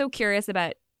I'm so curious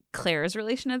about Claire's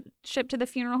relationship to the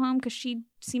funeral home because she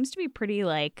seems to be pretty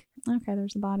like, okay,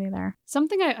 there's a body there.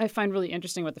 Something I find really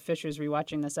interesting about the Fishers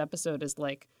rewatching this episode is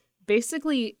like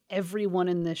basically everyone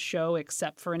in this show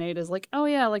except for Nate is like, oh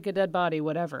yeah, like a dead body,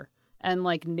 whatever. And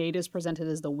like Nate is presented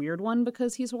as the weird one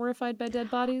because he's horrified by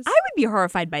dead bodies. I would be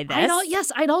horrified by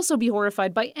this. I'd also be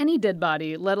horrified by any dead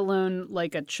body, let alone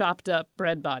like a chopped up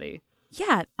bread body.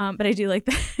 Yeah, but I do like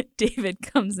that David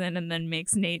comes in and then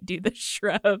makes Nate do the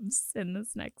shrubs in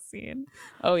this next scene.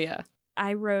 Oh, yeah.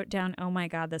 I wrote down, oh my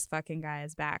God, this fucking guy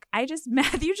is back.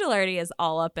 Matthew Gilardi is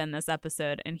all up in this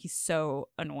episode and he's so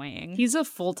annoying. He's a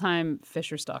full-time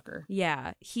Fisher stalker.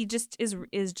 Yeah, he just is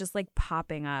just like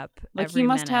popping up like every he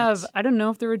must minute. have, I don't know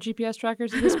if there were GPS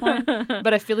trackers at this point,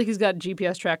 but I feel like he's got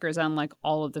GPS trackers on like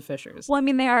all of the Fishers. Well, I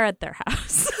mean, they are at their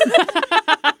house.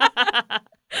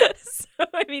 So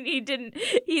I mean, he didn't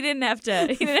have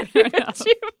to go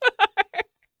too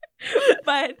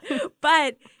far.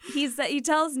 But he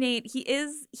tells Nate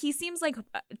he seems like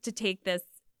to take this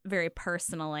very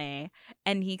personally,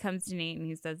 and he comes to Nate and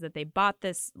he says that they bought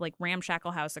this like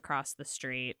ramshackle house across the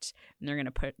street and they're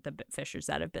gonna put the Fishers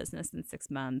out of business in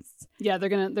 6 months. Yeah, they're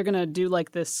gonna do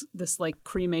like this like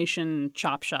cremation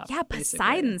chop shop. Yeah, basically.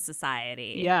 Poseidon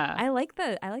Society. Yeah, I like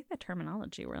the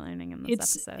terminology we're learning in this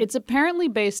episode. It's apparently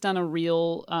based on a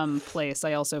real place.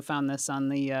 I also found this on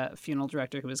the funeral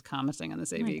director who was commenting on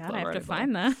this AV Club I have article. to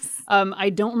find this. I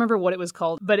don't remember what it was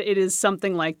called, but it is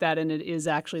something like that, and it is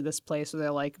actually this place where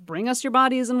they're like, bring us your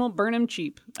bodies and we'll burn them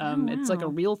cheap. wow. It's like a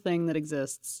real thing that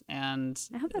exists, and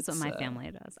I hope that's what my family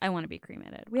does. I want to be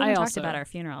cremated. We I haven't talked also- about our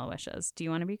funeral wishes. Do you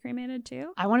want to be cremated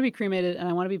too? I want to be cremated, and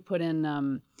I want to be put in.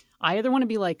 I either want to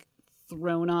be like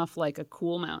thrown off like a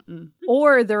cool mountain,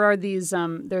 or there are these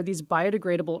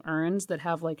biodegradable urns that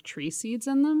have like tree seeds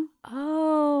in them.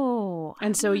 Oh,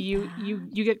 And so you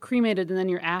get cremated, and then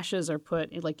your ashes are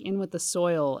put like in with the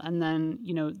soil, and then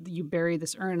you bury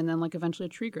this urn, and then like eventually a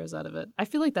tree grows out of it. I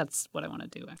feel like that's what I want to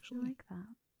do, I actually. like that.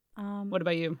 What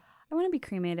about you? I want to be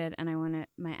cremated, and I want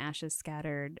my ashes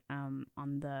scattered on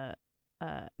the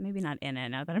maybe not in it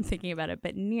now that I'm thinking about it,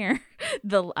 but near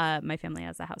the my family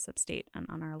has a house upstate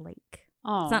on our lake.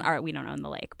 Oh, It's not we don't own the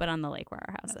lake, but on the lake where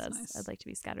our house That's is. nice. I'd like to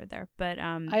be scattered there. But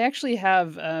I actually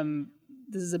have.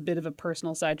 This is a bit of a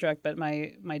personal sidetrack, but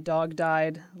my dog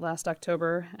died last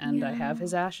October, and I have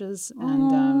his ashes.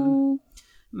 And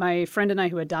my friend and I,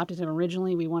 who adopted him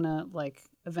originally, we want to like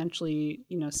eventually,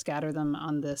 scatter them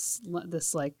on this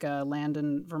land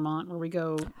in Vermont where we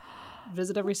go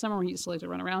visit every summer. We used to like to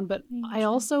run around, but I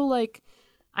also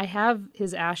I have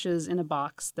his ashes in a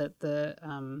box that the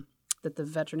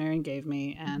veterinarian gave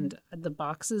me, and the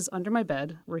box is under my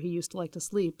bed where he used to like to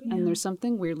sleep. And there's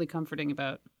something weirdly comforting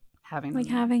about having them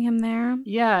there. having him there.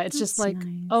 Yeah, it's just like,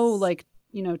 nice.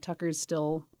 Tucker's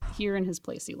still here in his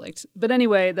place he liked. But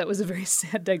anyway, that was a very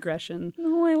sad digression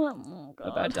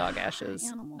about dog ashes.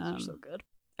 Animals are so good.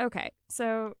 Okay,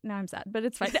 so now I'm sad, but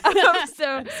it's fine.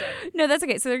 So no, that's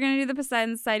okay. So they're gonna do the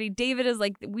Poseidon Society. David is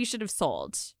like, we should have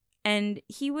sold. And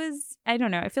he was, I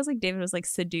don't know, it feels like David was like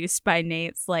seduced by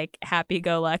Nate's like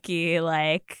happy-go-lucky,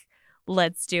 like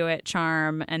let's do it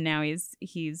charm, and now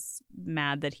he's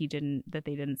mad that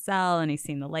they didn't sell, and he's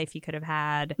seen the life he could have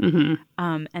had.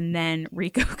 Mm-hmm. And then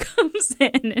Rico comes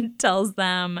in and tells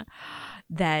them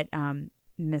that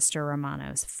Mr.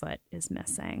 Romano's foot is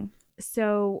missing.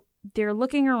 So they're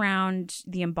looking around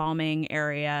the embalming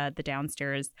area, the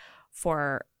downstairs,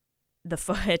 for the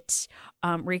foot.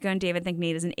 Rico and David think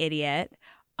Nate is an idiot,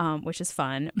 which is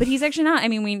fun, but he's actually not. I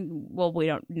mean, we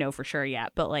don't know for sure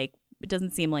yet, but like it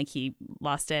doesn't seem like he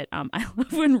lost it. I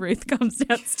love when Ruth comes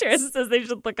downstairs and says they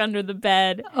should look under the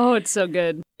bed. Oh, it's so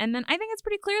good. And then I think it's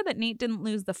pretty clear that Nate didn't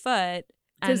lose the foot,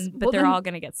 But they're all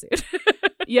gonna get sued.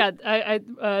 Yeah,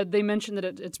 they mentioned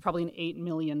that it's probably an $8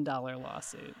 million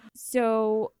lawsuit.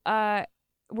 So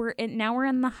we're in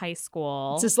the high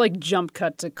school. It's this like jump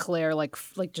cut to Claire like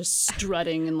just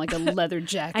strutting in like a leather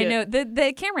jacket. I know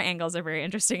the camera angles are very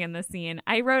interesting in this scene.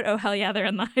 I wrote, "Oh hell yeah, they're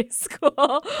in the high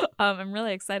school." I'm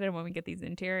really excited when we get these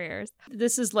interiors.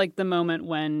 This is like the moment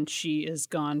when she is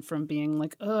gone from being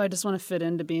like, oh, I just want to fit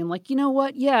in, to being like, you know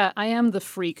what? Yeah, I am the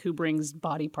freak who brings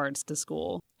body parts to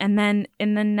school. And then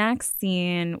in the next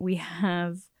scene, we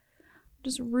have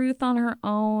just Ruth on her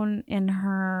own in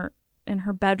her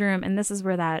bedroom, and this is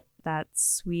where that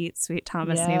sweet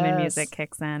Thomas Newman music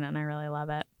kicks in, and I really love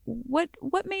it.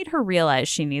 What made her realize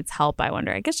she needs help, I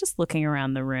wonder? I guess just looking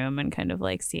around the room and kind of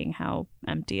like seeing how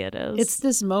empty it is. It's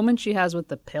this moment she has with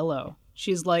the pillow.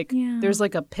 She's like, there's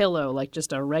like a pillow, like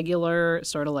just a regular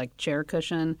sort of like chair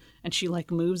cushion, and she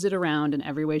like moves it around, and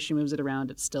every way she moves it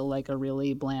around, it's still like a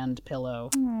really bland pillow.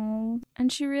 Aww.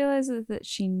 And she realizes that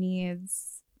she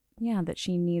needs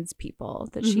people,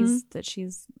 that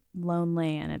she's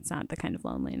lonely, and it's not the kind of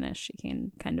loneliness she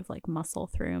can kind of like muscle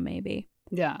through, maybe.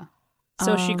 Yeah.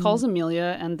 So she calls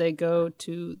Amelia, and they go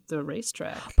to the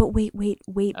racetrack. But wait.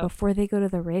 Before they go to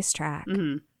the racetrack,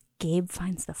 Gabe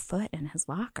finds the foot in his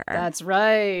locker. That's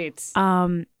right.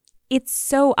 It's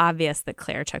so obvious that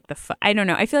Claire took the foot. I don't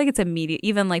know. I feel like it's immediate,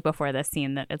 even like before this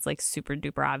scene, that it's like super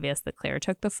duper obvious that Claire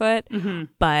took the foot.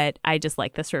 But I just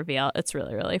like this reveal. It's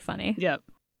really, really funny. Yep.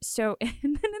 So, and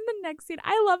then in the next scene,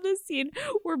 I love this scene.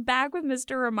 We're back with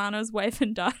Mr. Romano's wife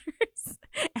and daughters,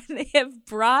 and they have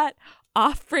brought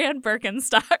off-brand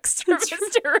Birkenstocks for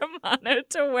Mr. Romano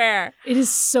to wear. It is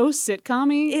so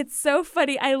sitcom-y. It's so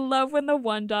funny. I love when the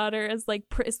one daughter is like,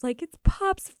 it's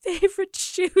Pop's favorite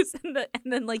shoes, and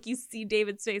then like you see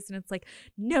David's face, and it's like,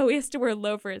 no, he has to wear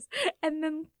loafers. And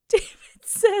then David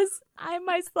says, I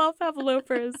myself have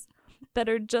loafers that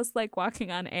are just like walking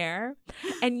on air,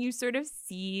 and you sort of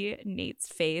see Nate's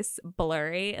face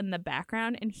blurry in the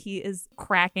background, and he is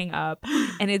cracking up,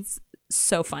 and it's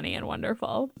so funny and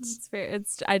wonderful.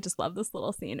 I just love this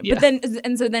little scene. Yeah. But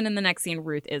then in the next scene,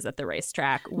 Ruth is at the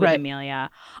racetrack with Amelia.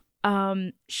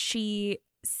 She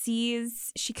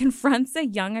confronts a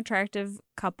young, attractive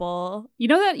couple. You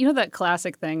know that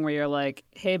classic thing where you're like,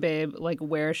 hey babe, like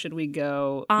where should we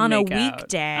go on a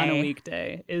weekday? On a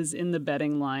weekday is in the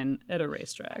betting line at a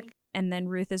racetrack. And then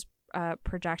Ruth is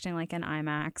projecting like an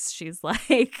IMAX. She's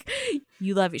like,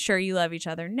 you love each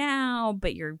other now,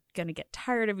 but you're gonna get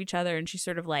tired of each other. And she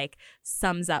sort of like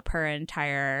sums up her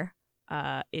entire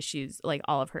issues, like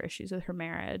all of her issues with her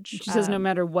marriage. She says no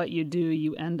matter what you do,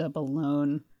 you end up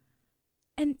alone.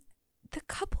 And the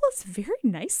couple is very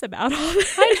nice about all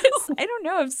this. I don't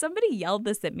know if somebody yelled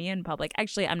this at me in public.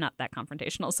 Actually, I'm not that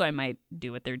confrontational, so I might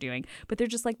do what they're doing. But they're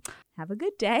just like, have a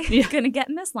good day. You're going to get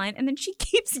in this line. And then she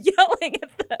keeps yelling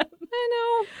at them. I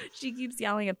know. She keeps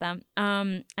yelling at them.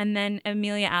 And then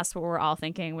Amelia asks what we're all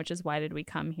thinking, which is, why did we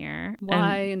come here?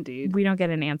 Why, indeed. We don't get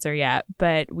an answer yet,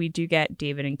 but we do get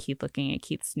David and Keith looking at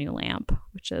Keith's new lamp,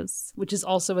 which is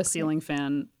also a ceiling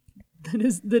fan.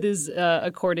 That is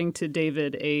according to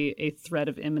David, a threat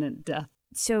of imminent death.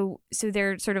 So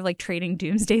they're sort of like trading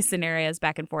doomsday scenarios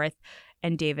back and forth,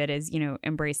 and David is,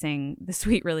 embracing the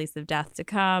sweet release of death to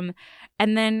come.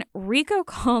 And then Rico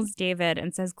calls David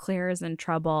and says Claire is in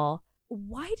trouble.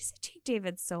 Why does it take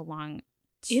David so long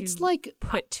to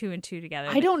put two and two together?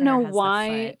 I don't know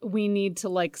why we need to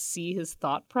like see his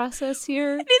thought process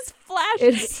here. His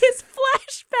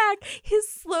flashback,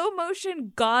 his slow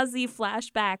motion gauzy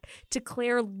flashback to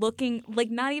Claire looking like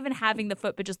not even having the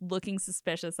foot, but just looking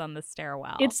suspicious on the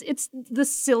stairwell. It's the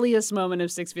silliest moment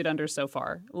of 6 Feet Under so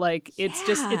far. Like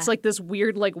it's like this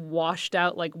weird like washed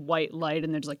out like white light,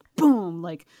 and there's like boom,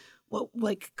 like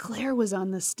like Claire was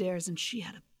on the stairs and she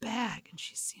had a bag and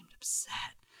she seemed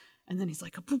upset. And then he's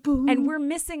like, a boom. And we're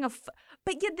missing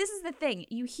but yeah, this is the thing.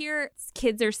 You hear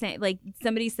kids are saying, like,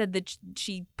 somebody said that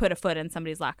she put a foot in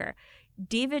somebody's locker.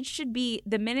 David should be,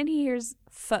 the minute he hears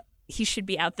foot, he should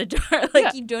be out the door.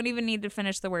 You don't even need to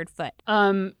finish the word foot.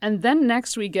 And then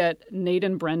next we get Nate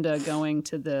and Brenda going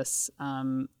to this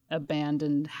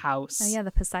abandoned house. Oh, yeah,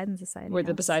 the Poseidon Society. Where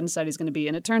the Poseidon Society is going to be.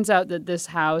 And it turns out that this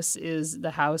house is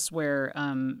the house where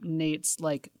Nate's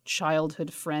like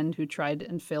childhood friend who tried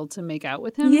and failed to make out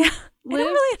with him. Yeah. I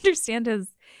don't really understand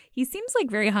he seems like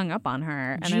very hung up on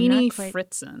her. And Jeannie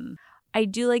Fritzen. I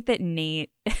do like that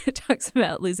Nate talks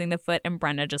about losing the foot and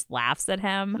Brenda just laughs at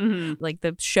him. Mm-hmm. Like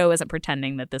the show isn't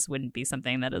pretending that this wouldn't be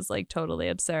something that is like totally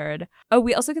absurd. Oh,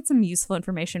 we also get some useful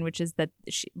information, which is that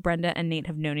Brenda and Nate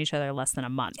have known each other less than a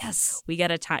month. Yes. We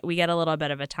get a little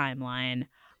bit of a timeline.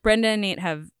 Brenda and Nate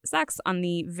have sex on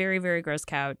the very, very gross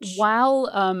couch. While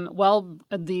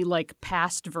the like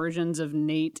past versions of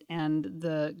Nate and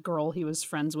the girl he was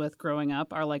friends with growing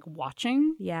up are like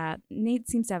watching. Yeah, Nate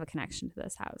seems to have a connection to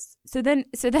this house. So then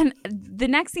the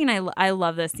next scene, I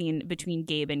love the scene between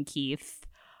Gabe and Keith.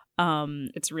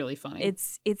 It's really funny.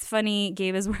 It's funny.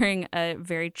 Gabe is wearing a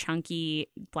very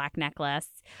chunky black necklace,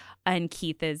 and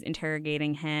Keith is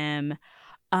interrogating him.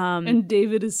 And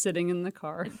David is sitting in the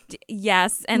car.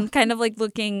 Yes, and kind of like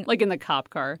looking... like in the cop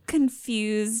car.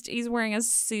 Confused. He's wearing a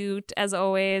suit, as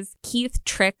always. Keith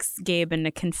tricks Gabe into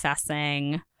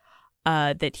confessing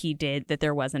that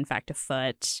there was, in fact, a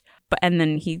foot. And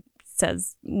then he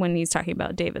says, when he's talking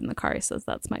about David in the car, he says,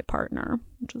 that's my partner,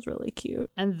 which was really cute.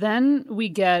 And then we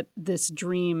get this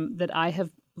dream that I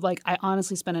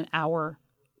honestly spent an hour,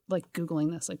 like,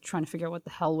 Googling this, like, trying to figure out what the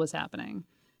hell was happening.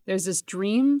 There's this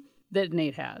dream that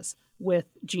Nate has with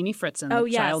Jeannie Fritzen,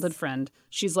 the childhood friend.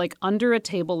 She's like under a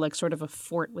table, like sort of a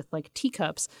fort with like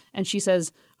teacups. And she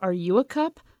says, are you a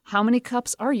cup? How many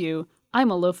cups are you?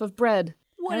 I'm a loaf of bread.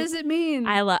 What does it mean?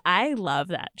 I love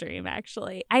that dream,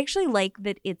 actually. I actually like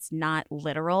that it's not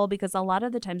literal, because a lot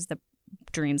of the times the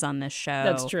dreams on this show.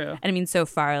 That's true. And I mean, so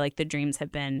far, like the dreams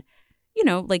have been,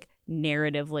 like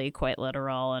narratively quite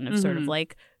literal and have sort of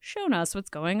like shown us what's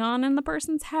going on in the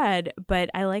person's head. But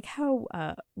I like how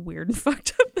weird and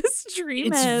fucked up this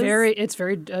dream is. It's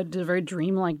a very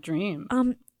dreamlike dream.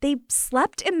 They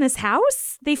slept in this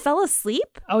house? They fell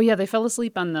asleep? Oh yeah, they fell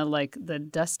asleep on the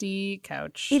dusty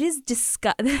couch. It is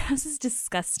the house is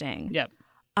disgusting. Yep.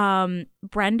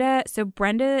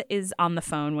 Brenda is on the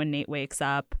phone when Nate wakes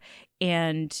up,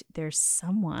 and there's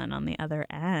someone on the other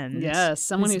end. Yes,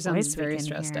 someone who sounds very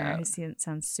stressed out.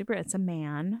 It's a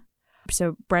man.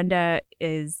 So Brenda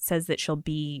says that she'll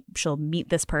meet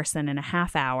this person in a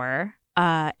half hour,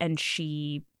 and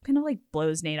she kind of like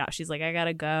blows Nate out. She's like, I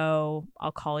gotta go.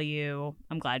 I'll call you.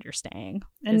 I'm glad you're staying.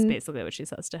 Is basically what she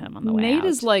says to him on the way out. Nate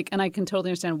is like, and I can totally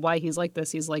understand why he's like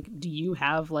this. He's like, do you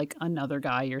have like another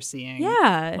guy you're seeing?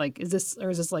 Yeah. Like, is this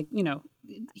like,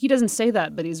 he doesn't say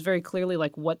that, but he's very clearly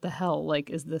like, what the hell?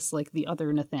 Like, is this like the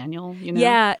other Nathaniel?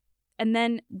 Yeah. And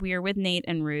then we're with Nate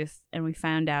and Ruth, and we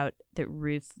found out that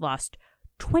Ruth lost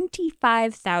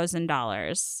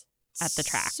 $25,000 at the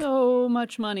track. So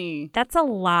much money. That's a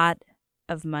lot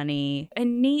of money.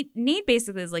 And Nate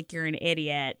basically is like, you're an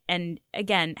idiot. And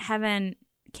again, heaven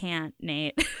can't,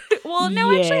 Nate. Well,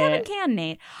 no, actually, Heaven Can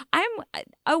Nate.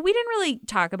 We didn't really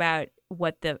talk about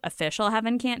what the official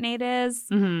Heaven Can't Nate is.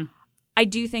 Mm-hmm. I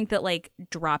do think that like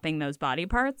dropping those body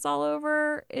parts all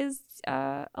over is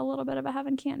a little bit of a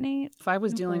Heaven Can't Nate. If I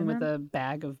was dealing with a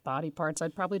bag of body parts,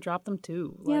 I'd probably drop them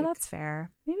too. Yeah, that's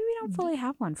fair. Maybe we don't fully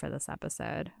have one for this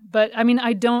episode. But I mean,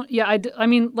 I don't. Yeah, I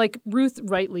mean, like Ruth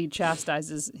rightly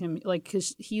chastises him, like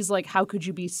because he's like, "How could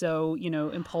you be so,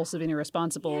 impulsive and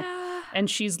irresponsible?" Yeah. And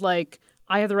she's like,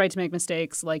 I have the right to make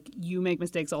mistakes. Like, you make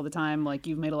mistakes all the time. Like,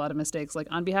 you've made a lot of mistakes, like,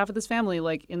 on behalf of this family,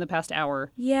 like, in the past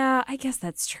hour. Yeah, I guess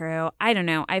that's true. I don't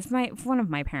know. If one of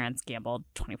my parents gambled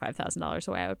 $25,000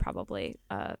 away, I would probably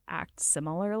act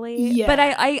similarly. Yeah.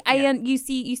 But you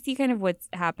see kind of what's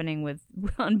happening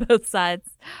on both sides.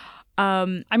 I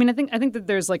mean, I think that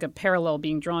there's like a parallel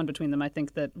being drawn between them. I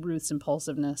think that Ruth's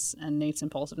impulsiveness and Nate's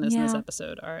impulsiveness in this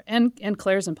episode are, and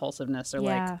Claire's impulsiveness are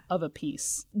like of a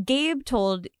piece. Gabe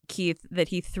told Keith that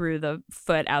he threw the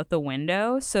foot out the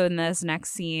window. So in this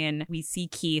next scene, we see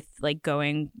Keith like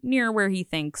going near where he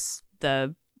thinks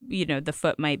the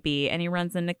foot might be, and he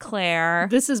runs into Claire.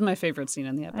 This is my favorite scene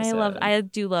in the episode. I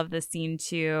do love this scene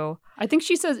too. I think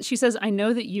she says, "I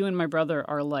know that you and my brother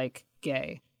are like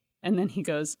gay," and then he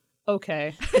goes,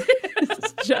 "Okay."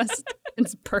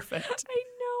 It's perfect. I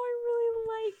know, I really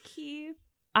like Keith.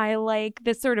 I like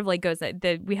this sort of like goes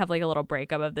that we have like a little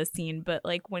breakup of this scene, but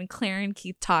like when Claire and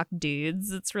Keith talk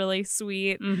dudes, it's really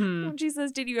sweet. Mm-hmm. When she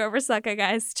says, "Did you ever suck a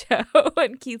guy's toe?"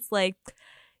 And Keith's like,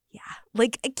 yeah,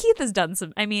 like Keith has done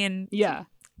some. I mean, yeah.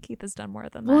 Keith has done more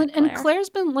than well, that. And Claire's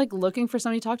been like looking for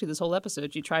somebody to talk to this whole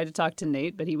episode. She tried to talk to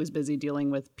Nate, but he was busy dealing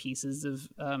with pieces of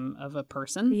a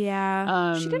person.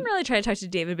 Yeah, she didn't really try to talk to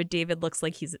David, but David looks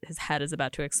like his head is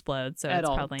about to explode, so it's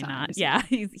probably not. Yeah,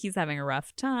 he's having a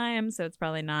rough time, so it's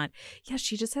probably not. Yeah,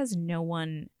 she just has no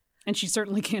one. And she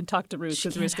certainly can't talk to Ruth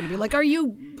because Ruth's going to be like, "Are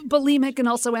you bulimic and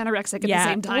also anorexic at the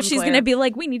same time?" Well, she's going to be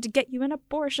like, "We need to get you an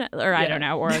abortion," or I don't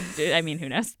know, or I mean, who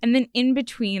knows? And then in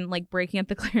between, like breaking up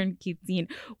the Claire and Keith scene,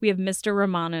 we have Mr.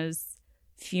 Romano's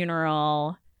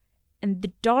funeral, and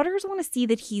the daughters want to see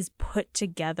that he's put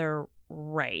together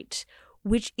right,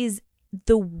 which is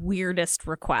the weirdest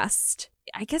request.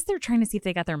 I guess they're trying to see if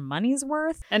they got their money's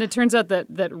worth. And it turns out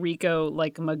that Rico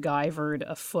like MacGyvered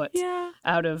a foot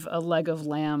out of a leg of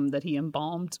lamb that he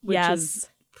embalmed, which is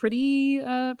pretty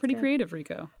creative,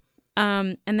 Rico.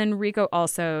 And then Rico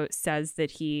also says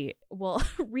that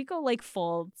Rico like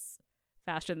folds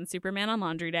faster than Superman on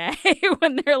laundry day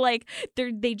when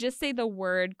they just say the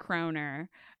word Croner.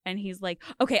 And he's like,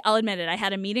 "Okay, I'll admit it. I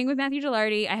had a meeting with Matthew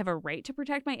Gilardi. I have a right to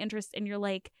protect my interests." And you're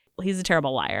like, well, he's a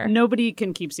terrible liar. Nobody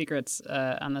can keep secrets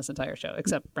on this entire show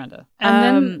except Brenda. And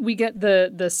then we get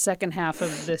the second half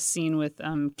of this scene with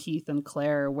Keith and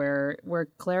Claire where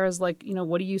Claire is like,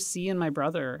 "What do you see in my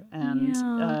brother?"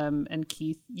 And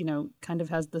Keith, kind of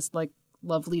has this like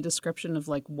lovely description of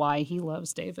like why he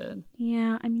loves David.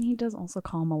 Yeah, I mean, he does also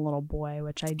call him a little boy,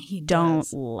 which I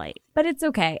don't like, but it's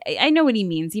okay. I know what he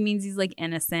means. He means he's like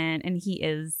innocent, and he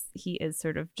is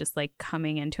sort of just like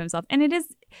coming into himself. And it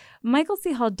is, Michael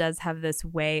C. Hall does have this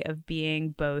way of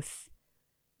being both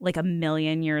like a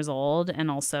million years old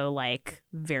and also like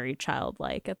very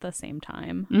childlike at the same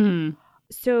time. Mm-hmm.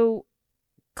 So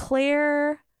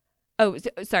Claire,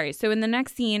 sorry. So in the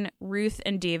next scene, Ruth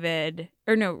and David,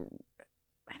 or no,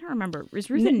 I don't remember. Is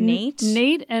Ruth and Nate?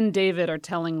 Nate and David are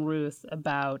telling Ruth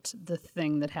about the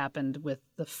thing that happened with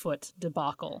the foot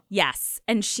debacle. Yes.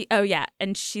 And she's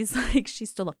like, she's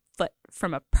still a foot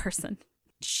from a person.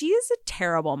 She is a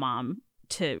terrible mom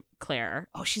to Claire.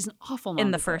 Oh, she's an awful mom.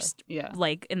 In the first,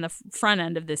 like in the front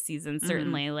end of this season,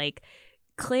 certainly. Mm-hmm. Like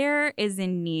Claire is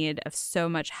in need of so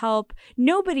much help.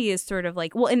 Nobody is sort of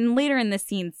like, well, and later in the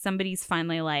scene, somebody's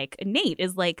finally like, Nate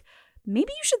is like,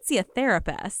 maybe you should see a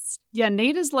therapist. Yeah,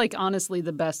 Nate is like honestly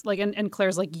the best. Like, and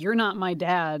Claire's like, "You're not my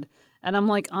dad." And I'm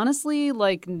like, honestly,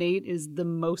 like Nate is the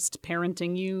most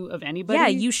parenting you of anybody. Yeah,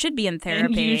 you should be in therapy.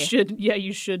 And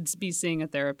you should be seeing a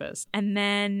therapist. And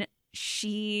then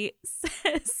she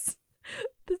says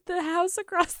that the house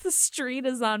across the street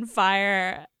is on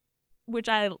fire, which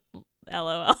I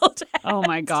LOL'd at. Oh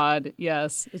my God,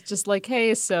 yes. It's just like,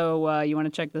 hey, so you want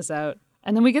to check this out?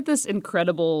 And then we get this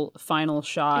incredible final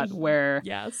shot where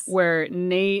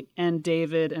Nate and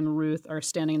David and Ruth are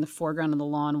standing in the foreground of the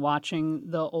lawn watching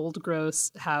the old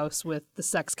gross house with the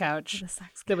sex couch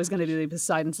that was going to be the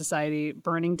Poseidon Society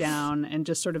burning down, and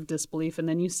just sort of disbelief. And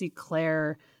then you see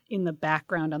Claire in the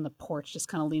background on the porch just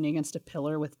kind of leaning against a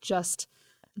pillar with just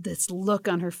this look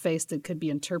on her face that could be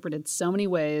interpreted so many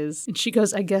ways. And she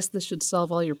goes, "I guess this should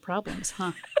solve all your problems,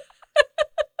 huh?"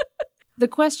 The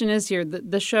question is here,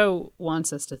 the show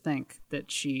wants us to think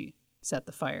that she set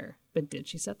the fire. But did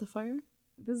she set the fire?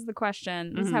 This is the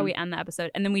question. This is how we end the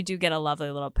episode. And then we do get a lovely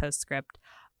little postscript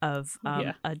of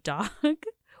a dog.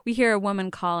 We hear a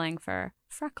woman calling for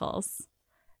Freckles.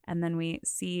 And then we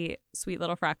see sweet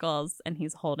little Freckles, and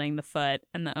he's holding the foot,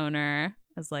 and the owner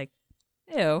is like,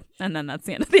 ew. And then that's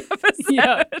the end of the episode.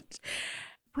 Yeah.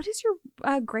 What is your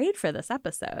grade for this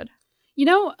episode? You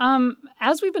know,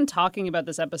 as we've been talking about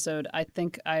this episode, I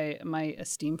think my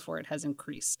esteem for it has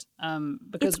increased.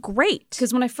 Because it's great.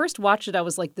 Because when I first watched it, I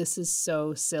was like, this is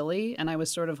so silly. And I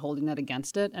was sort of holding that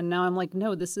against it. And now I'm like,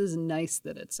 no, this is nice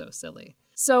that it's so silly.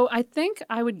 So I think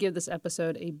I would give this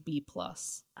episode a B+.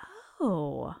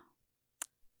 Oh. I'm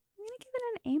going to give it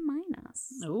an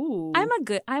A-. Ooh.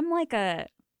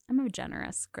 I'm a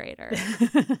generous grader.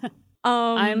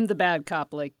 I'm the bad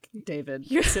cop like David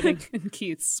sitting in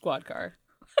Keith's squad car.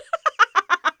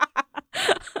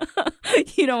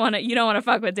 You don't want to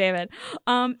fuck with David.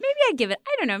 Maybe I'd give it,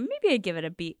 I don't know, maybe I'd give it a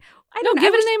B.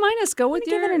 Give it an A-. Go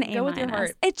with your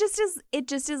heart. It just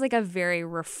is like a very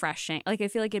refreshing, like I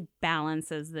feel like it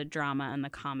balances the drama and the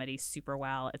comedy super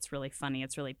well. It's really funny.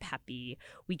 It's really peppy.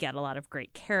 We get a lot of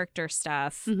great character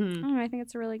stuff. I don't know, I think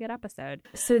it's a really good episode.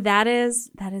 So that is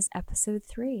episode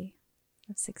 3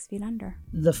 of 6 Feet Under.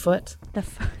 The Foot. The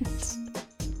Foot.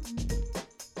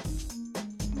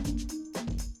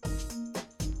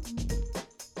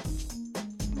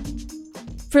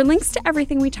 For links to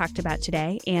everything we talked about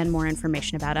today and more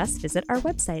information about us, visit our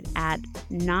website at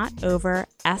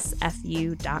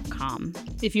notoversfu.com.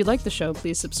 If you like the show,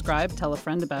 please subscribe, tell a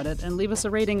friend about it, and leave us a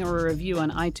rating or a review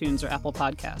on iTunes or Apple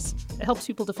Podcasts. It helps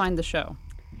people to find the show.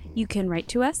 You can write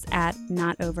to us at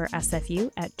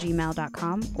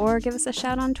notoversfu@gmail.com or give us a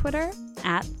shout on Twitter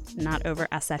at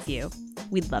notoversfu.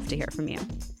 We'd love to hear from you.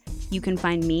 You can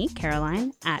find me,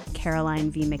 Caroline, at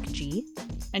Caroline V. McG.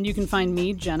 And you can find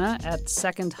me, Jenna, at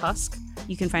Second Husk.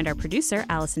 You can find our producer,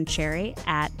 Allison Cherry,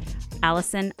 at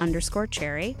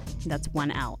Allison_Cherry. That's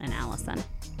 1 L in Allison.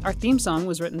 Our theme song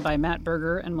was written by Matt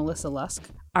Berger and Melissa Lusk.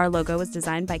 Our logo was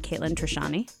designed by Caitlin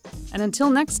Trishani. And until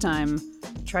next time,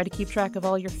 try to keep track of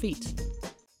all your feet.